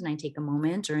hands and I take a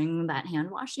moment during that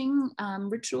hand washing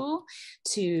ritual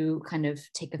to kind of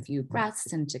take a few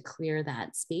breaths and to clear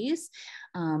that space.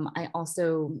 I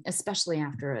also, especially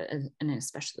after an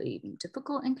especially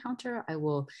difficult encounter, I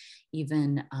will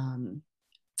even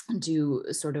do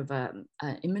sort of a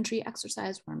imagery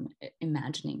exercise where I'm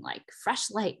imagining like fresh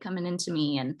light coming into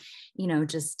me, and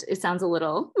just it sounds a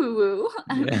little woo woo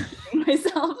Yeah.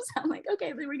 myself. So I'm like,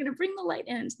 okay, then we're going to bring the light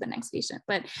into the next patient,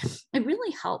 but it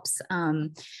really helps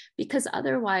because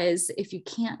otherwise, if you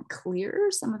can't clear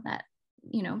some of that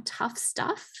tough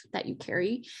stuff that you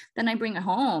carry, then I bring it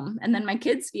home and then my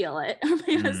kids feel it or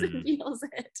my husband feels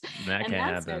it. That And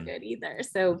can't that's happen. no good either.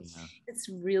 So Yeah. it's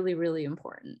really, really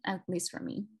important, at least for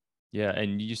me. Yeah,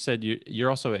 and you said you're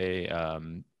also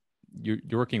you're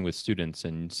working with students,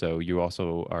 and so you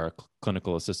also are a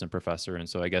clinical assistant professor. And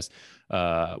so I guess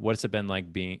what's it been like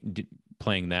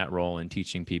playing that role and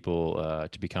teaching people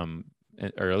to become,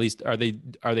 or at least are they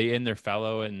in their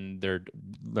fellow and they're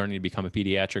learning to become a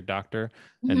pediatric doctor?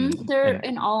 They're And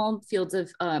in all fields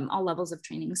of all levels of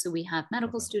training. So we have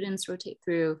medical okay. students rotate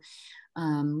through,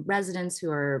 residents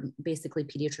who are basically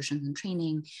pediatricians in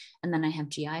training. And then I have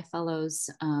GI fellows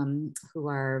who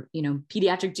are,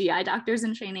 pediatric GI doctors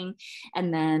in training.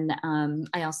 And then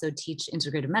I also teach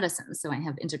integrative medicine. So I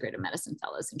have integrative medicine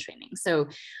fellows in training. So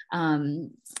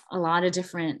a lot of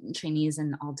different trainees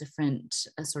in all different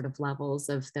sort of levels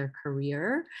of their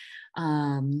career.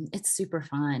 It's super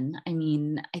fun. I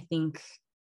mean, I think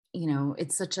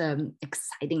it's such an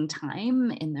exciting time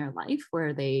in their life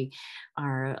where they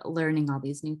are learning all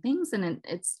these new things. And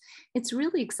it's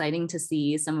really exciting to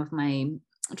see some of my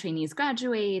trainees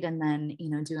graduate and then,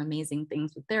 do amazing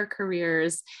things with their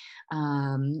careers.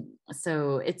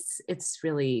 So it's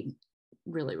really,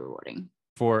 really rewarding.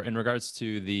 In regards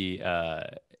to the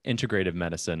integrative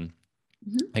medicine,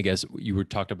 Mm-hmm. I guess you were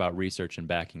talked about research and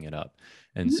backing it up.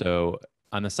 And Mm-hmm. so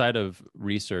on the side of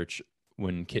research,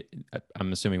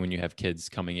 I'm assuming when you have kids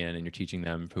coming in and you're teaching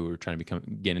them who are trying to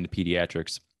get into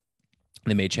pediatrics,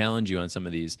 they may challenge you on some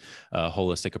of these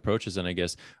holistic approaches. And I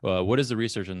guess what is the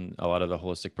research in a lot of the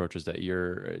holistic approaches that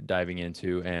you're diving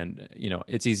into? And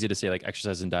it's easy to say like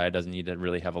exercise and diet doesn't need to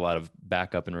really have a lot of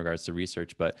backup in regards to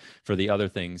research, but for the other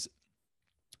things,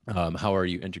 how are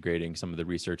you integrating some of the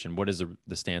research, and what is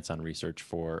the stance on research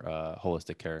for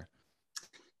holistic care?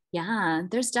 Yeah,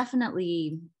 there's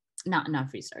definitely not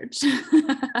enough research.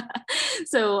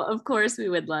 So of course we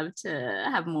would love to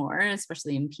have more,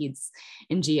 especially in peds,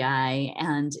 in GI,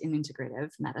 and in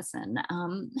integrative medicine.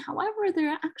 However,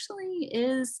 there actually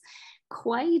is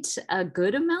quite a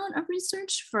good amount of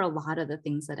research for a lot of the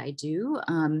things that I do,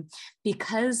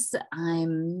 because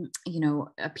I'm,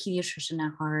 a pediatrician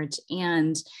at heart,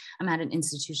 and I'm at an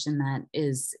institution that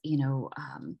is,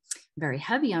 very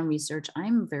heavy on research.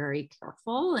 I'm very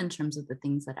careful in terms of the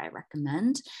things that I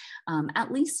recommend,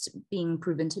 at least being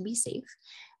proven to be safe,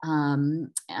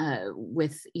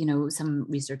 with some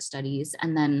research studies,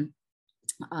 and then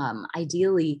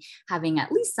ideally having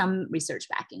at least some research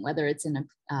backing, whether it's in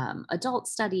an adult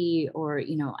study or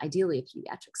ideally a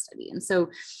pediatric study. And so,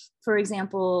 for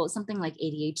example, something like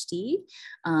ADHD,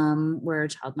 where a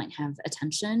child might have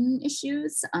attention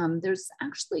issues, there's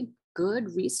actually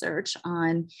good research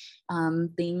on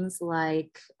things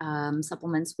like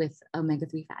supplements with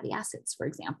omega-3 fatty acids, for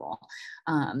example,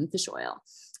 fish oil,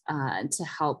 to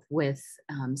help with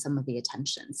some of the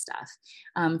attention stuff.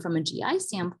 From a GI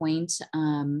standpoint,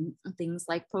 things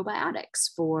like probiotics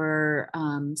for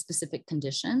specific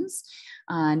conditions,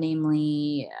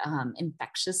 namely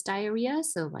infectious diarrhea,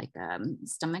 so like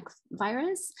stomach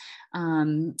virus,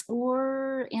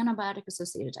 or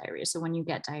antibiotic-associated diarrhea. So when you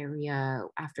get diarrhea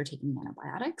after taking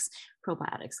antibiotics,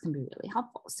 probiotics can be really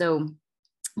helpful. So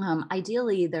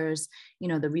ideally, there's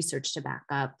the research to back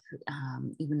up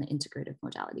even the integrative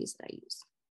modalities that I use.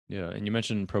 Yeah, and you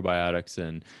mentioned probiotics,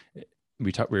 and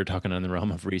we were talking on the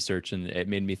realm of research, and it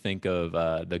made me think of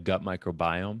the gut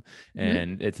microbiome. Mm-hmm.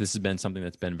 And this has been something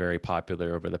that's been very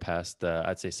popular over the past,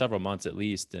 I'd say, several months at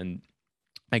least. And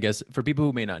I guess for people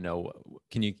who may not know,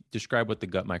 can you describe what the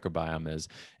gut microbiome is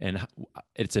and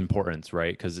its importance,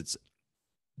 right? Because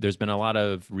there's been a lot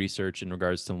of research in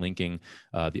regards to linking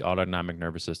the autonomic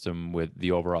nervous system with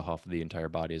the overall health of the entire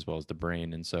body as well as the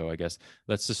brain. And so I guess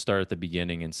let's just start at the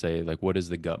beginning and say, like, what is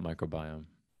the gut microbiome?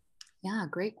 Yeah,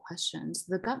 great questions.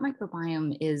 The gut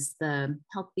microbiome is the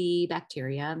healthy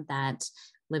bacteria that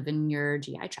live in your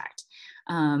GI tract.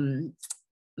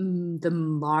 The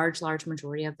large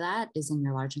majority of that is in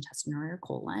your large intestine or your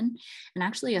colon. And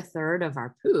actually a third of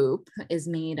our poop is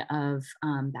made of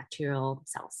bacterial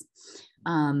cells,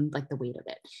 like the weight of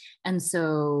it. And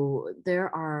so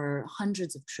there are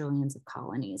hundreds of trillions of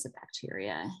colonies of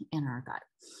bacteria in our gut.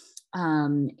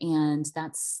 And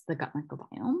that's the gut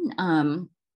microbiome.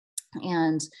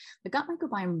 And the gut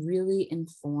microbiome really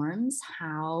informs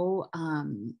how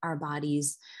our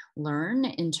bodies learn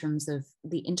in terms of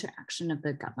the interaction of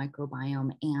the gut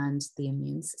microbiome and the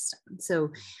immune system.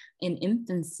 So in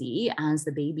infancy, as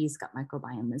the baby's gut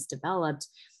microbiome is developed,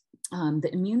 the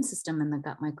immune system and the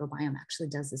gut microbiome actually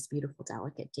does this beautiful,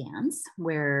 delicate dance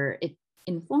where it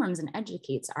informs and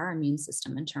educates our immune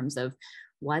system in terms of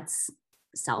what's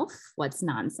self, what's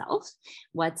non-self,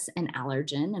 what's an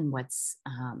allergen, and what's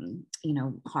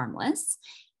harmless,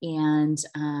 and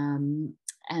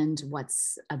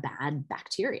what's a bad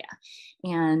bacteria.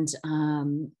 And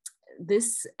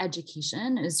this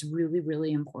education is really,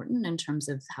 really important in terms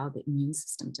of how the immune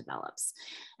system develops.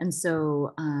 And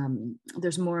so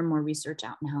there's more and more research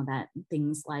out now that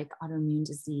things like autoimmune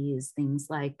disease, things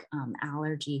like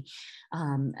allergy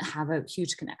have a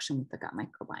huge connection with the gut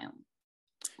microbiome.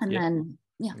 And then,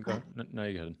 yeah. No,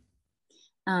 you got it.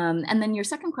 And then your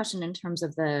second question in terms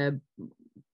of the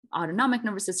autonomic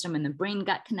nervous system and the brain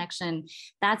gut connection,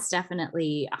 that's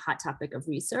definitely a hot topic of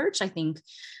research. I think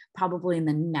probably in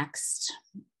the next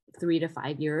 3 to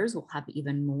 5 years, we'll have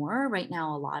even more. Right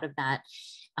now, a lot of that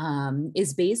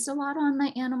is based a lot on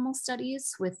the animal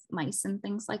studies with mice and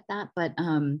things like that. But,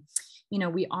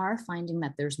 we are finding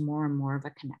that there's more and more of a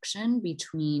connection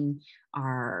between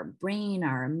our brain,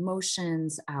 our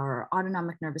emotions, our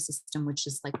autonomic nervous system, which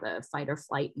is like the fight or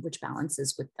flight, which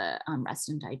balances with the rest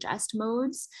and digest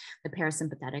modes, the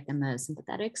parasympathetic and the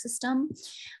sympathetic system,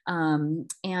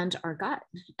 and our gut.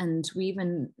 And we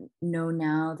even know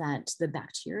now that the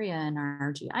bacteria in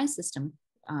our GI system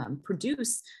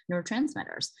produce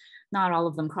neurotransmitters. Not all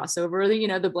of them cross over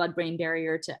the blood-brain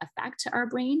barrier to affect our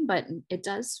brain, but it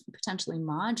does potentially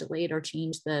modulate or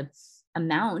change the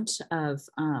amount of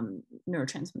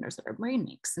neurotransmitters that our brain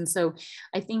makes. And so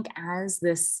I think as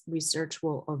this research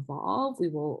will evolve, we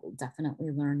will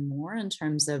definitely learn more in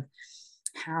terms of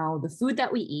how the food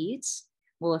that we eat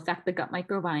will affect the gut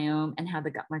microbiome and how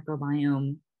the gut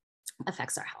microbiome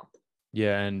affects our health.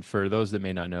 Yeah. And for those that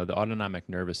may not know, the autonomic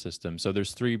nervous system, so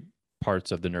there's 3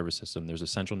 parts of the nervous system. There's a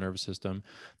central nervous system,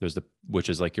 which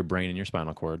is like your brain and your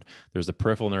spinal cord. There's the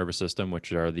peripheral nervous system,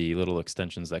 which are the little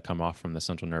extensions that come off from the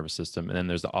central nervous system. And then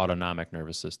there's the autonomic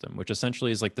nervous system, which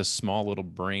essentially is like the small little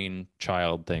brain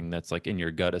child thing that's like in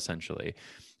your gut essentially.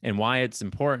 And why it's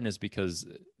important is because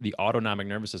the autonomic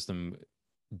nervous system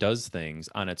does things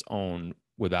on its own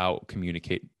without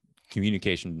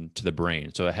communication to the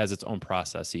brain. So it has its own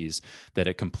processes that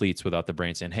it completes without the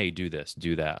brain saying, hey, do this,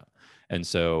 do that. And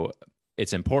so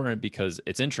it's important because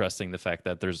it's interesting the fact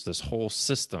that there's this whole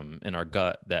system in our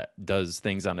gut that does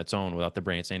things on its own without the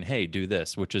brain saying, hey, do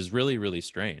this, which is really, really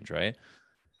strange, right?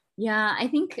 Yeah, I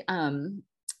think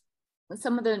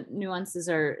some of the nuances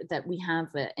are that we have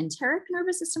an enteric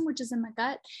nervous system, which is in the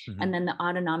gut, and then the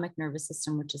autonomic nervous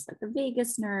system, which is like the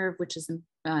vagus nerve, which is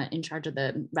in charge of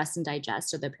the rest and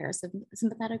digest, or the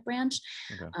parasympathetic branch,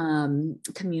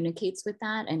 communicates with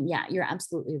that. And yeah, you're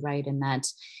absolutely right in that,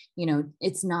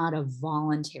 it's not a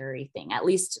voluntary thing, at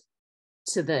least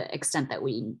to the extent that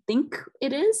we think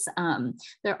it is.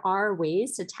 There are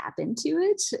ways to tap into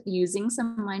it using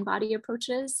some mind-body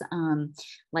approaches,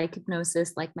 like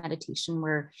hypnosis, like meditation,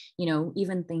 where,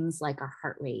 even things like our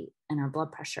heart rate and our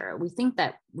blood pressure, we think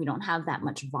that we don't have that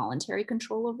much voluntary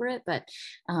control over it. But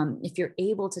if you're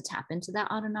able to tap into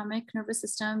that autonomic nervous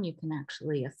system, you can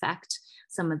actually affect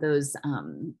some of those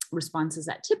responses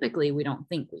that typically we don't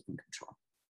think we can control.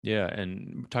 Yeah.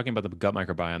 And talking about the gut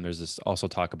microbiome, there's this also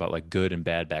talk about like good and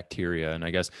bad bacteria. And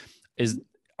I guess,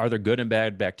 are there good and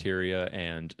bad bacteria,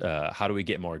 and how do we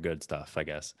get more good stuff, I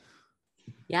guess?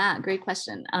 Yeah, great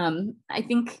question. I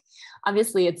think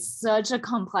obviously it's such a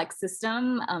complex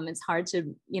system. It's hard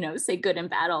to, say good and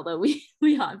bad, although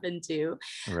we often do.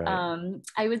 Right.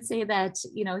 I would say that,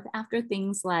 after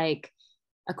things like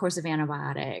a course of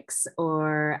antibiotics,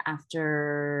 or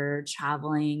after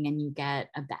traveling and you get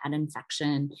a bad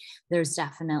infection, there's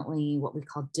definitely what we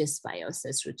call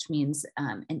dysbiosis, which means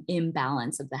an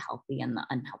imbalance of the healthy and the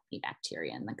unhealthy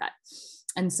bacteria in the gut.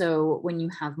 And so when you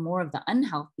have more of the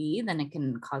unhealthy, then it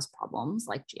can cause problems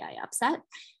like GI upset,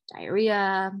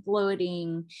 diarrhea,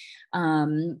 bloating.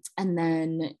 And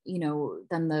then,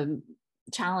 then the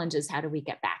challenge is, how do we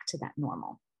get back to that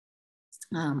normal?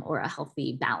 Or a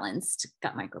healthy, balanced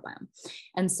gut microbiome.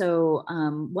 And so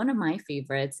one of my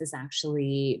favorites is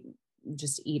actually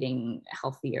just eating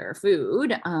healthier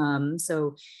food.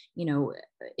 So,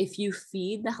 if you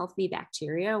feed the healthy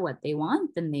bacteria what they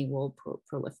want, then they will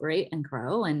proliferate and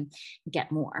grow and get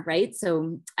more, right?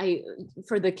 So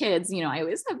for the kids, I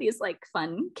always have these like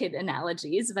fun kid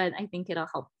analogies, but I think it'll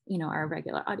help, our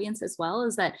regular audience as well,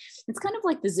 is that it's kind of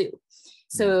like the zoo.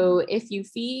 So if you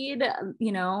feed,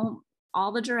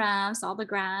 all the giraffes, all the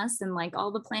grass, and like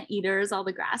all the plant eaters, all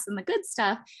the grass and the good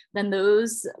stuff, then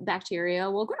those bacteria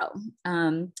will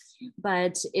grow.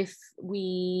 But if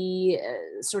we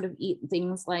sort of eat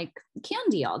things like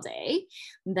candy all day,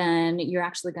 then you're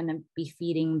actually going to be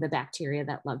feeding the bacteria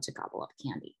that love to gobble up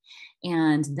candy.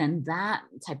 And then that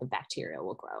type of bacteria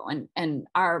will grow. And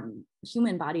our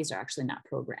human bodies are actually not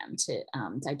programmed to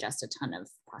digest a ton of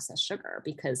processed sugar,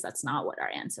 because that's not what our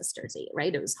ancestors ate,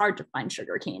 right? It was hard to find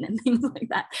sugar cane and things like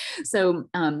that. So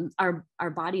our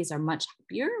bodies are much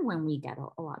happier when we get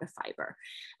a lot of fiber.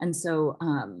 And so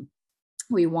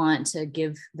we want to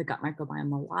give the gut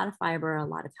microbiome a lot of fiber, a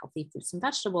lot of healthy fruits and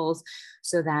vegetables,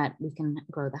 so that we can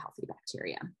grow the healthy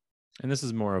bacteria. And this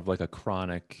is more of like a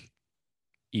chronic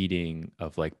eating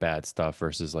of like bad stuff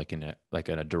versus like in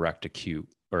a direct acute,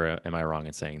 or am I wrong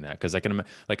in saying that? Because I can,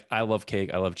 like, I love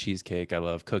cake, I love cheesecake, I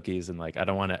love cookies, and like I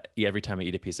don't want to every time I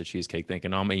eat a piece of cheesecake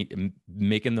thinking, oh,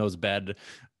 making those bad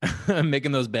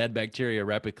making those bad bacteria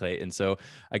replicate. And so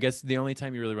I guess the only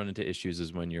time you really run into issues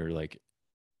is when you're like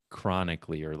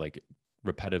chronically or like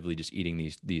repetitively just eating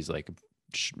these like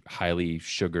highly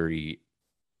sugary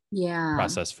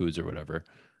processed foods or whatever.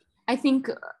 I think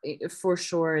for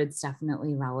sure it's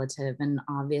definitely relative. And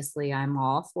obviously I'm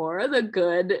all for the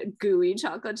good gooey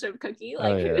chocolate chip cookie.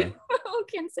 Like, who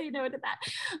can say no to that?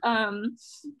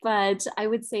 But I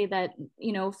would say that,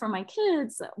 for my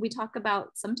kids, we talk about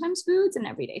sometimes foods and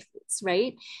everyday foods,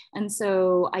 right? And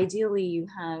so ideally you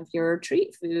have your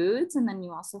treat foods, and then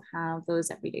you also have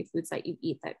those everyday foods that you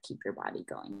eat that keep your body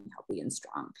going healthy and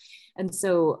strong. And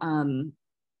so,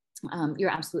 you're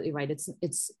absolutely right.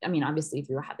 I mean, obviously if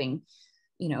you're having,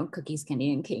 cookies,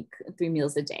 candy, and cake 3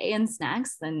 meals a day and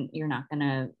snacks, then you're not going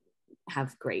to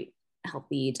have great,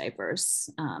 healthy, diverse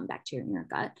bacteria in your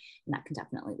gut. And that can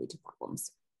definitely lead to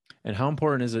problems. And how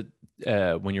important is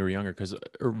it when you were younger? Because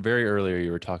very earlier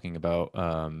you were talking about,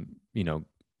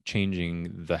 changing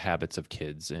the habits of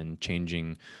kids and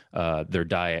changing their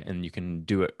diet, and you can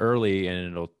do it early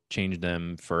and it'll change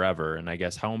them forever. And I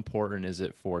guess how important is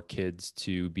it for kids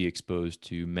to be exposed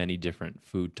to many different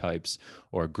food types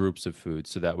or groups of foods,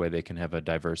 so that way they can have a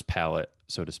diverse palate,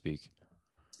 so to speak?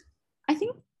 I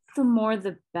think the more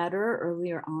the better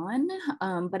earlier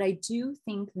on, but I do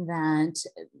think that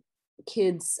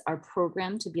kids are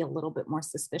programmed to be a little bit more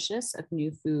suspicious of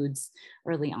new foods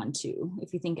early on too.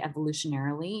 If you think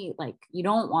evolutionarily, like you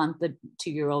don't want the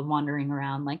 2-year-old wandering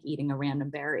around like eating a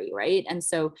random berry, right? And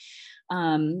so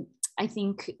I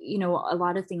think, a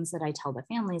lot of things that I tell the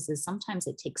families is sometimes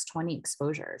it takes 20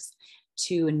 exposures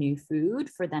to a new food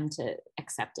for them to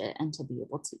accept it and to be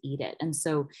able to eat it. And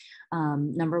so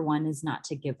number one is not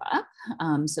to give up.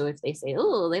 So if they say,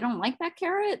 oh, they don't like that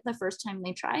carrot the first time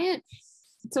they try it,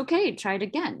 it's okay. Try it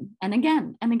again and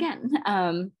again and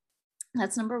again.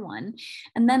 That's number one.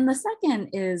 And then the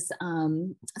second is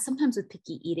sometimes with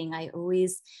picky eating, I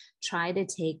always try to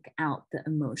take out the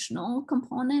emotional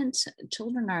component.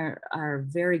 Children are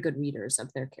very good readers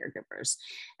of their caregivers.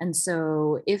 And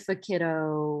so if a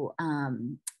kiddo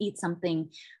eats something,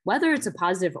 whether it's a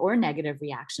positive or negative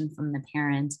reaction from the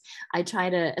parent, I try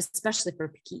to, especially for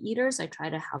picky eaters, I try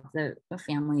to have the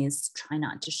families try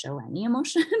not to show any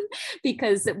emotion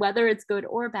because whether it's good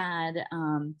or bad,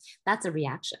 that's a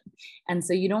reaction. And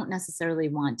so you don't necessarily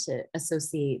want to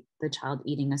associate the child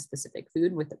eating a specific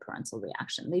food with a parental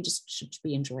reaction. They just should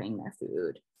be enjoying their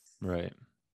food. Right.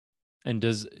 And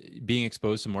does being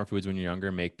exposed to more foods when you're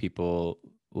younger make people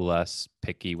less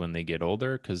picky when they get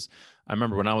older? Because I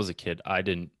remember when I was a kid, I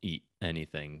didn't eat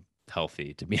anything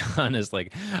healthy, to be honest.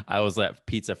 Like I was that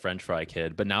pizza French fry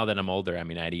kid. But now that I'm older, I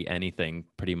mean, I'd eat anything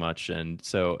pretty much. And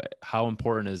so how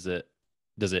important is it?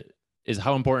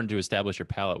 How important to establish your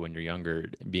palate when you're younger,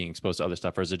 being exposed to other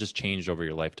stuff, or has it just changed over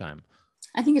your lifetime?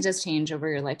 I think it does change over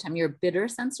your lifetime. Your bitter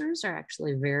sensors are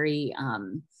actually very,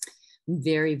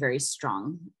 very, very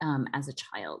strong as a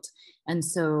child. And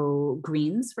so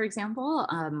greens, for example,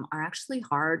 are actually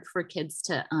hard for kids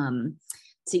to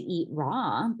eat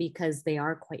raw because they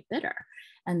are quite bitter.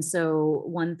 And so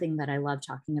one thing that I love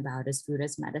talking about is food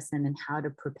as medicine and how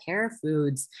to prepare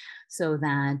foods so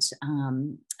that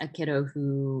a kiddo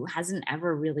who hasn't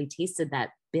ever really tasted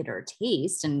that bitter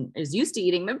taste and is used to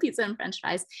eating the pizza and French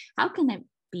fries, how can it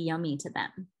be yummy to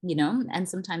them, and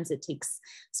sometimes it takes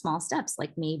small steps,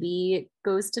 like maybe it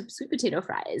goes to sweet potato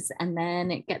fries and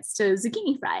then it gets to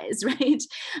zucchini fries, right?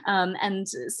 And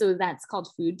so that's called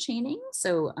food chaining.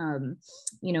 So,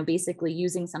 basically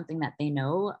using something that they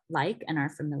know, like, and are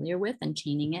familiar with and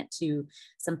chaining it to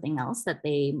something else that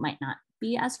they might not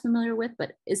be as familiar with,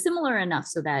 but is similar enough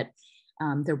so that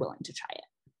they're willing to try it.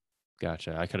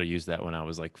 Gotcha. I could have used that when I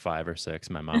was like 5 or 6.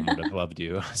 My mom would have loved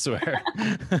you, I swear.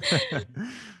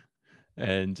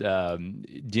 And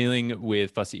dealing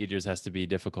with fussy eaters has to be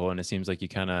difficult. And it seems like you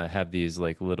kind of have these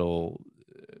like little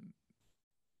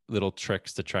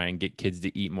tricks to try and get kids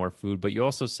to eat more food. But you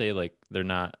also say like they're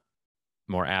not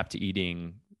more apt to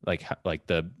eating, like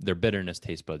their bitterness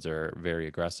taste buds are very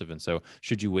aggressive. And so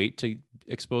should you wait to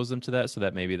expose them to that so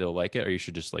that maybe they'll like it, or you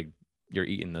should just like you're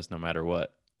eating this no matter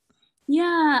what.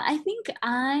 Yeah, I think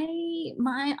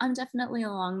I'm definitely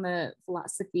along the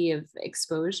philosophy of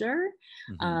exposure,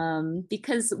 Mm-hmm.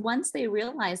 because once they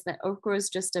realize that okra is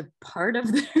just a part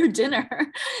of their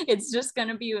dinner, it's just going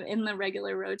to be in the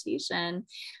regular rotation.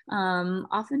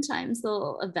 Oftentimes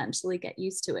they'll eventually get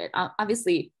used to it.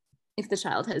 Obviously, if the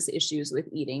child has issues with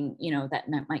eating,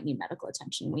 that might need medical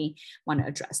attention, we want to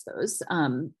address those.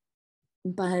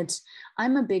 But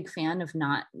I'm a big fan of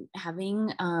not having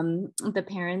the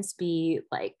parents be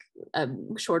like a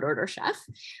short order chef,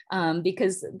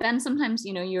 because then sometimes,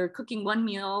 you're cooking one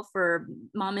meal for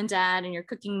mom and dad, and you're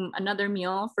cooking another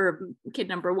meal for kid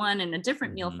number one and a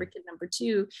different meal Mm-hmm. for kid number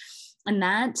two. And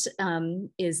that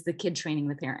is the kid training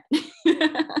the parent.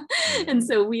 Yeah. And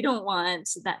so we don't want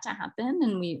that to happen.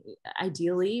 And we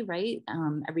ideally, right,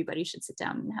 everybody should sit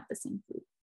down and have the same food.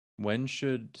 When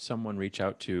should someone reach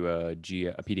out to a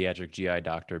pediatric GI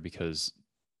doctor? Because,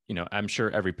 I'm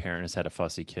sure every parent has had a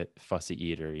fussy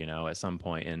eater, at some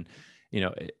point. And,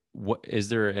 what is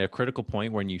there a critical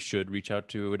point when you should reach out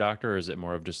to a doctor, or is it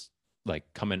more of just like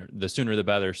come in the sooner the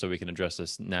better so we can address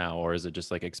this now? Or is it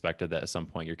just like expected that at some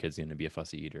point your kid's going to be a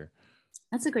fussy eater?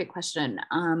 That's a great question.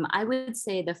 I would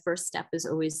say the first step is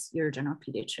always your general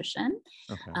pediatrician,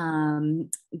 Okay.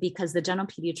 because the general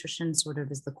pediatrician sort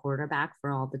of is the quarterback for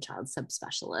all the child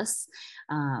subspecialists.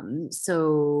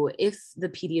 So if the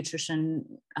pediatrician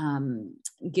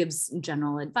gives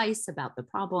general advice about the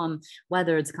problem,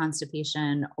 whether it's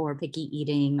constipation or picky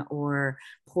eating or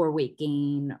poor weight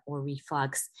gain or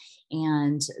reflux,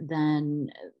 and then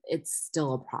it's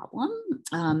still a problem,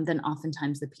 then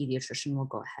oftentimes the pediatrician will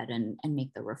go ahead and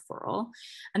make the referral.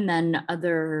 And then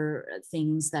other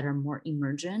things that are more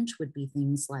emergent would be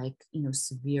things like,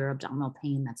 severe abdominal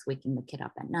pain that's waking the kid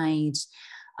up at night,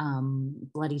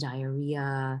 bloody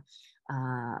diarrhea,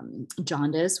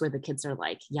 jaundice, where the kids are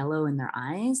like yellow in their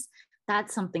eyes.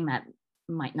 That's something that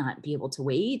might not be able to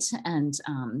wait. And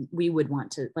we would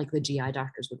want to, like the GI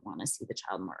doctors would want to see the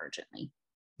child more urgently.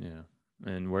 Yeah.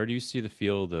 And where do you see the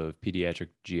field of pediatric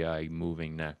GI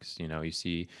moving next? You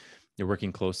see you're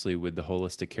working closely with the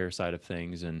holistic care side of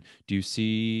things. And do you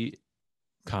see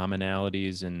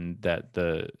commonalities in that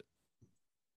the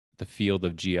field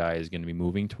of GI is going to be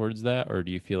moving towards that? Or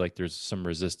do you feel like there's some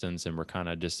resistance and we're kind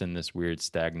of just in this weird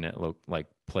stagnant like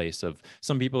place of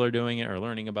some people are doing it or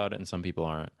learning about it and some people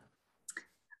aren't?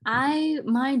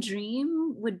 My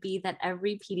dream would be that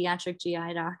every pediatric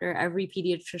GI doctor, every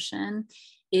pediatrician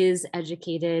is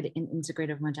educated in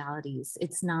integrative modalities.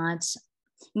 It's not,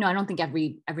 I don't think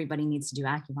everybody needs to do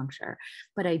acupuncture,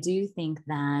 but I do think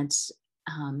that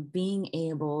being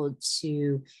able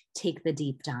to take the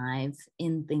deep dive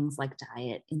in things like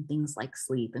diet, in things like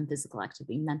sleep and physical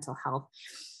activity, mental health,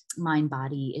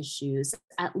 mind-body issues,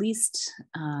 at least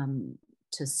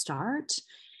to start,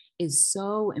 is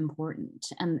so important,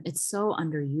 and it's so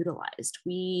underutilized.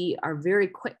 We are very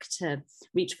quick to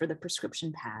reach for the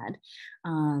prescription pad,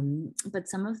 but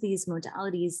some of these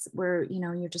modalities where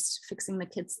you're just fixing the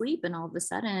kid's sleep, and all of a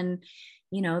sudden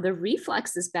the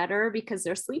reflex is better because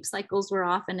their sleep cycles were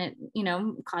off, and it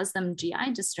caused them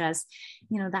GI distress.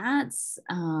 That's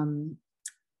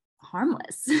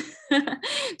harmless.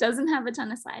 Doesn't have a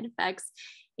ton of side effects,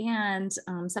 and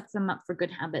sets them up for good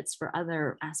habits for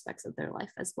other aspects of their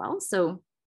life as well. So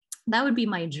that would be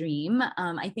my dream.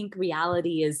 I think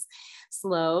reality is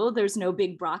slow. There's no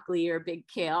big broccoli or big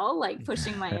kale like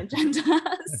pushing my agenda.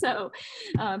 So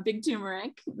big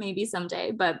turmeric maybe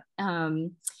someday, but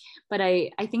I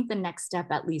think the next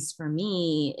step, at least for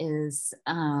me, is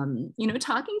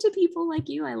talking to people like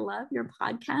you. I love your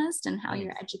podcast and how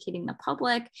you're educating the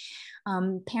public.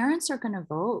 Parents are going to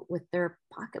vote with their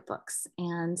pocketbooks,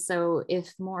 and so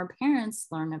if more parents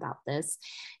learn about this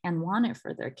and want it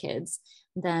for their kids,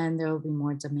 then there will be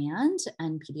more demand,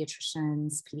 and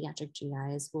pediatricians, pediatric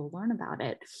GIs will learn about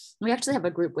it. We actually have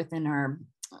a group within our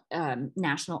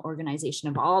national organization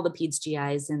of all the peds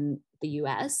GIs in the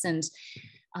US, and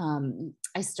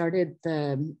I started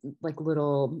the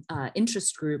little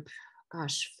interest group,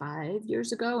 5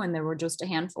 years ago, and there were just a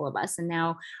handful of us, and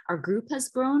now our group has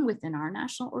grown within our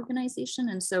national organization.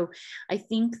 And so I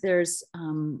think there's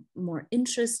more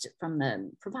interest from the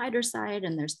provider side,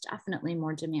 and there's definitely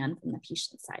more demand from the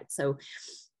patient side. So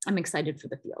I'm excited for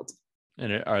the field.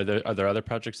 And are there other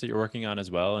projects that you're working on as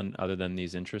well, and other than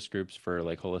these interest groups for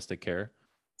like holistic care?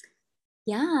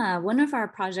 Yeah, one of our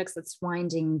projects that's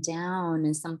winding down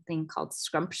is something called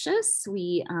Scrumptious.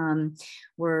 We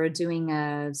were doing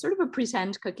a sort of a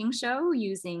pretend cooking show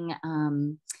using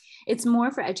It's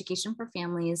more for education for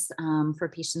families, for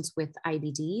patients with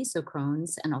IBD, so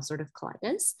Crohn's and ulcerative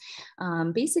colitis,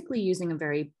 basically using a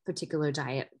very particular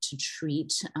diet to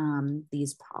treat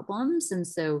these problems. And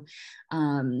so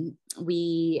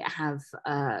we have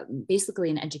basically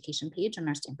an education page on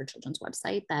our Stanford Children's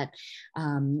website that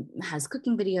has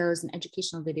cooking videos and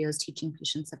educational videos teaching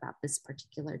patients about this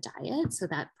particular diet. So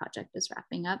that project is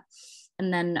wrapping up.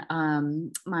 And then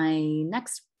my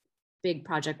next big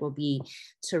project will be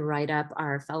to write up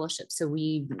our fellowship. So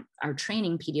we are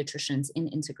training pediatricians in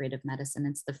integrative medicine.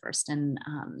 It's the first in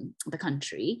the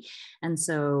country. And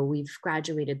so we've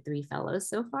graduated 3 fellows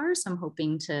so far. So I'm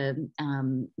hoping to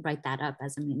write that up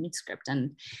as a manuscript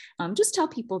and just tell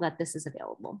people that this is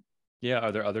available. Yeah.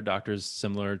 Are there other doctors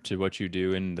similar to what you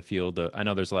do in the field? I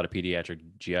know there's a lot of pediatric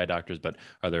GI doctors, but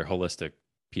are there holistic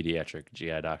pediatric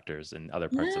GI doctors in other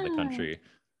parts of the country?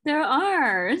 There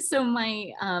are. So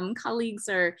my colleagues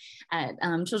are at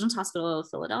Children's Hospital of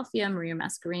Philadelphia. Maria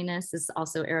Mascarenas is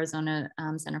also Arizona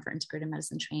Center for Integrative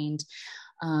Medicine trained.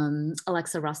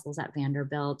 Alexa Russell's at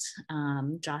Vanderbilt.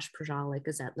 Josh Przalik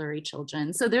is at Lurie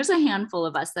Children's. So there's a handful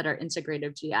of us that are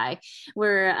integrative GI.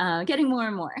 We're getting more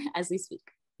and more as we speak.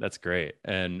 That's great.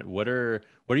 And what are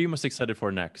you most excited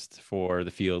for next for the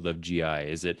field of GI?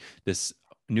 Is it this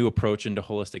new approach into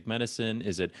holistic medicine?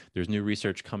 Is it there's new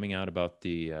research coming out about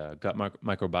the gut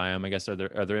microbiome? I guess are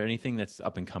there anything that's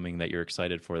up and coming that you're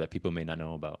excited for that people may not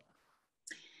know about?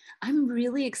 I'm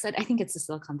really excited. I think it's the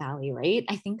Silicon Valley, right?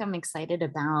 I think I'm excited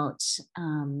about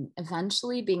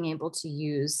eventually being able to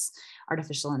use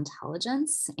artificial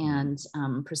intelligence and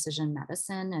precision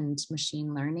medicine and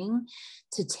machine learning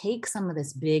to take some of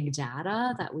this big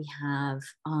data that we have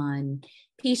on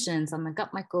patients, on the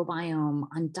gut microbiome,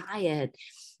 on diet.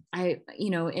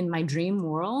 In my dream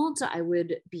world, I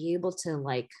would be able to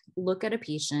look at a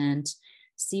patient,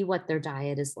 see what their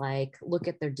diet is like, look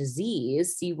at their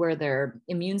disease, see where their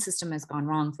immune system has gone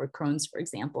wrong for Crohn's, for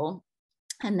example,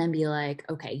 and then be like,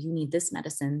 okay, you need this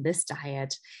medicine, this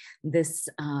diet, this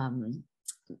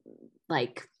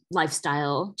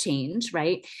lifestyle change,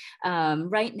 right?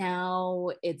 Right now,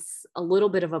 it's a little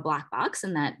bit of a black box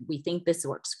in that we think this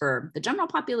works for the general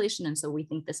population. And so we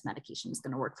think this medication is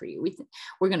going to work for you.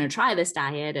 We're going to try this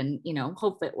diet and,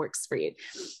 hope it works for you.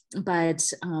 But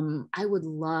I would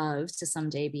love to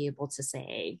someday be able to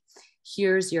say,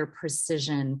 here's your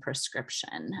precision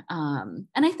prescription. And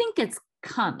I think it's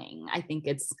coming. I think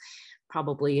it's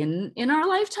probably in our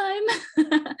lifetime.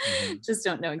 Just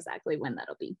don't know exactly when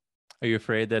that'll be. Are you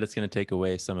afraid that it's going to take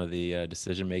away some of the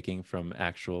decision-making from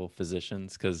actual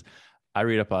physicians? Because I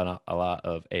read up on a lot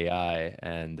of AI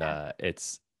and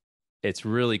it's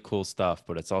really cool stuff,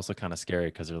 but it's also kind of scary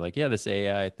because they're like, yeah, this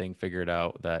AI thing figured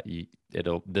out that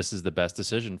this is the best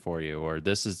decision for you, or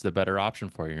this is the better option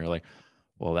for you. And you're like,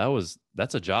 well,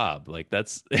 that's a job. Like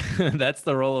that's, that's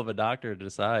the role of a doctor to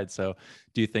decide. So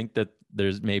do you think that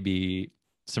there's maybe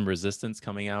some resistance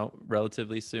coming out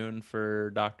relatively soon for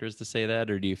doctors to say that?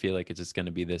 Or do you feel like it's just going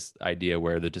to be this idea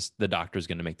where the doctor is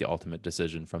going to make the ultimate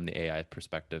decision from the AI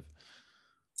perspective?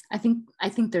 I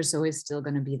think there's always still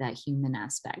going to be that human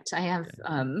aspect. I have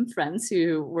friends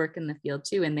who work in the field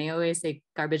too, and they always say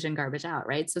garbage in, garbage out,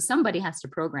 right? So somebody has to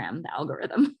program the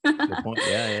algorithm. Good point.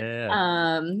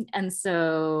 Yeah. And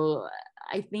so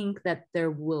I think that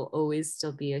there will always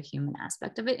still be a human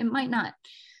aspect of it. It might not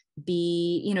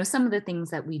be, some of the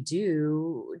things that we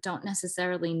do don't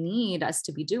necessarily need us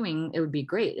to be doing. It would be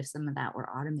great if some of that were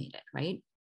automated, right?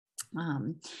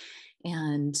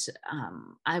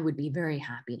 I would be very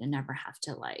happy to never have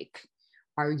to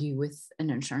argue with an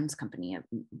insurance company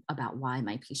about why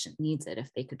my patient needs it.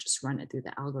 If they could just run it through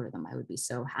the algorithm, I would be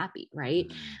so happy,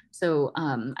 right? So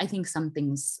I think some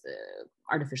things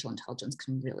artificial intelligence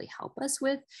can really help us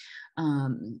with.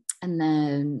 And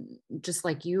then just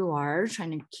like you are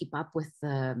trying to keep up with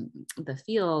the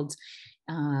field,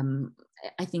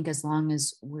 I think as long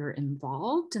as we're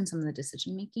involved in some of the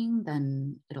decision making,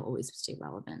 then it'll always stay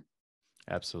relevant.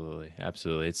 Absolutely.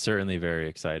 It's certainly very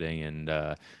exciting and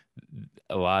a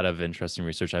lot of interesting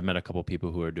research. I've met a couple of people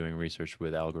who are doing research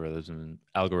with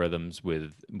algorithms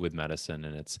with medicine,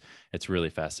 and it's really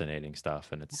fascinating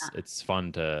stuff. And it's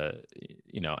fun to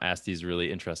ask these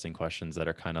really interesting questions that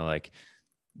are kind of like,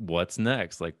 what's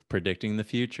next, like predicting the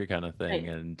future kind of thing.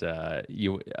 Right. And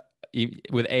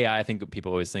with AI, I think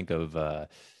people always think of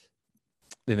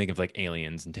they think of like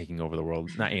aliens and taking over the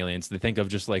world. Not aliens. They think of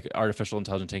just like artificial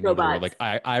intelligence taking over the world. Like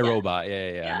iRobot.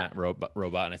 Yeah. Not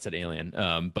robot. And I said alien.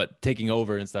 But taking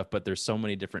over and stuff. But there's so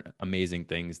many different amazing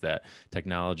things that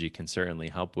technology can certainly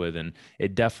help with. And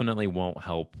it definitely won't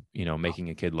help, making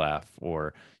a kid laugh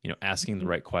or, asking the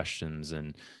right questions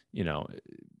and,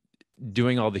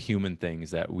 doing all the human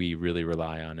things that we really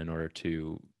rely on in order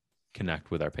to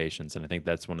connect with our patients. And I think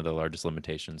that's one of the largest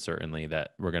limitations, certainly,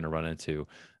 that we're going to run into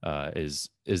is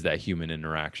that human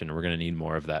interaction. We're going to need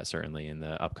more of that, certainly, in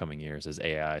the upcoming years as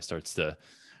AI starts to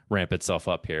ramp itself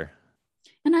up here.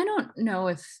 And I don't know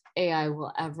if AI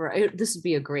will ever, this would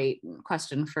be a great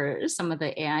question for some of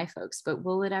the AI folks, but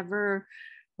will it ever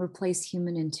replace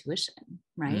human intuition,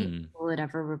 right? Mm, Will it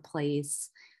ever replace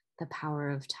the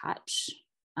power of touch?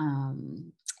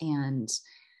 And,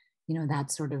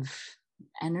 that sort of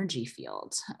energy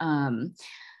field.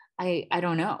 I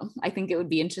don't know. I think it would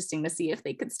be interesting to see if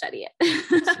they could study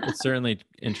it's it. certainly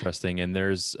interesting, and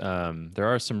there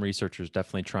are some researchers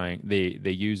definitely trying.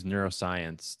 They use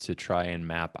neuroscience to try and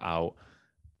map out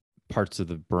parts of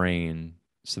the brain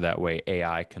so that way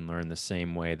AI can learn the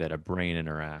same way that a brain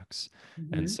interacts.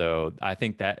 And Mhm. so I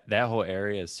think that that whole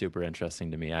area is super interesting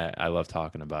to me. I love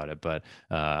talking about it, but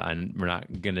we're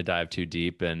not going to dive too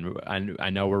deep. And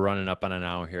I know we're running up on an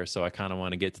hour here, so I kind of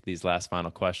want to get to these last final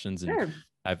questions. And Sure.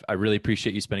 I really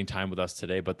appreciate you spending time with us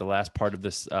today. But the last part of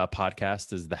this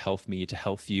podcast is the health me to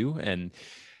health you. And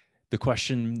the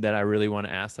question that I really want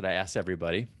to ask that I ask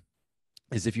everybody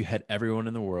is, if you had everyone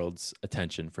in the world's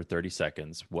attention for 30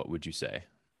 seconds, what would you say?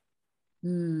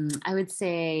 I would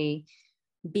say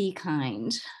be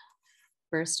kind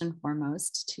first and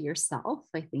foremost to yourself.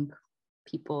 I think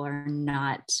people are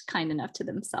not kind enough to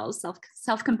themselves.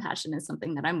 Self compassion is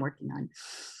something that I'm working on.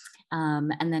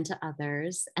 And then to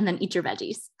others, and then eat your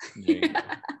veggies. There you go.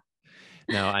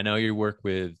 Now, I know you work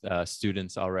with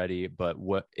students already, but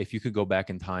what if you could go back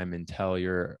in time and tell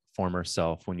your former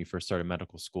self when you first started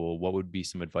medical school, what would be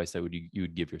some advice that you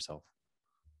would give yourself?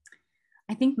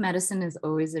 I think medicine is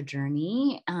always a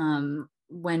journey.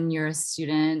 When you're a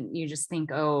student, you just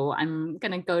think, oh, I'm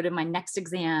going to go to my next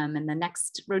exam and the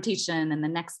next rotation and the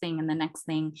next thing and the next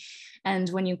thing. And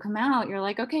when you come out, you're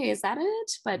like, okay, is that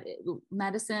it? But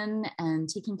medicine and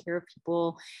taking care of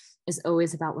people is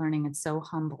always about learning. It's so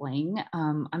humbling.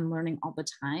 I'm learning all the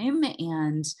time.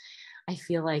 And I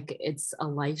feel like it's a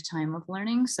lifetime of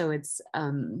learning. So it's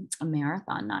a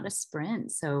marathon, not a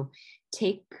sprint. So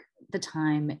take the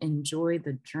time, enjoy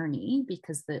the journey,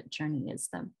 because the journey is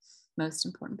the most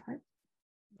important part.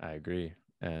 I agree.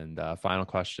 And final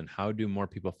question: how do more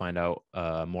people find out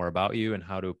more about you, and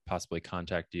how to possibly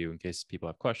contact you in case people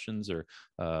have questions or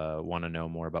want to know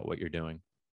more about what you're doing?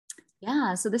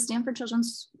 Yeah, so the Stanford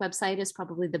Children's website is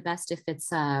probably the best if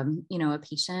it's a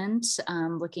patient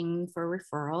looking for a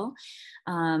referral.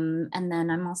 And then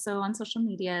I'm also on social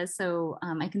media, so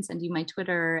I can send you my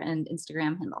Twitter and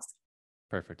Instagram handles.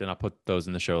 Perfect. And I'll put those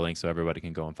in the show link so everybody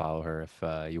can go and follow her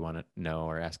if you want to know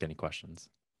or ask any questions.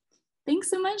 Thanks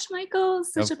so much, Michael.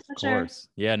 Such Of a pleasure. course.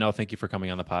 Yeah, no, thank you for coming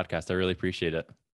on the podcast. I really appreciate it.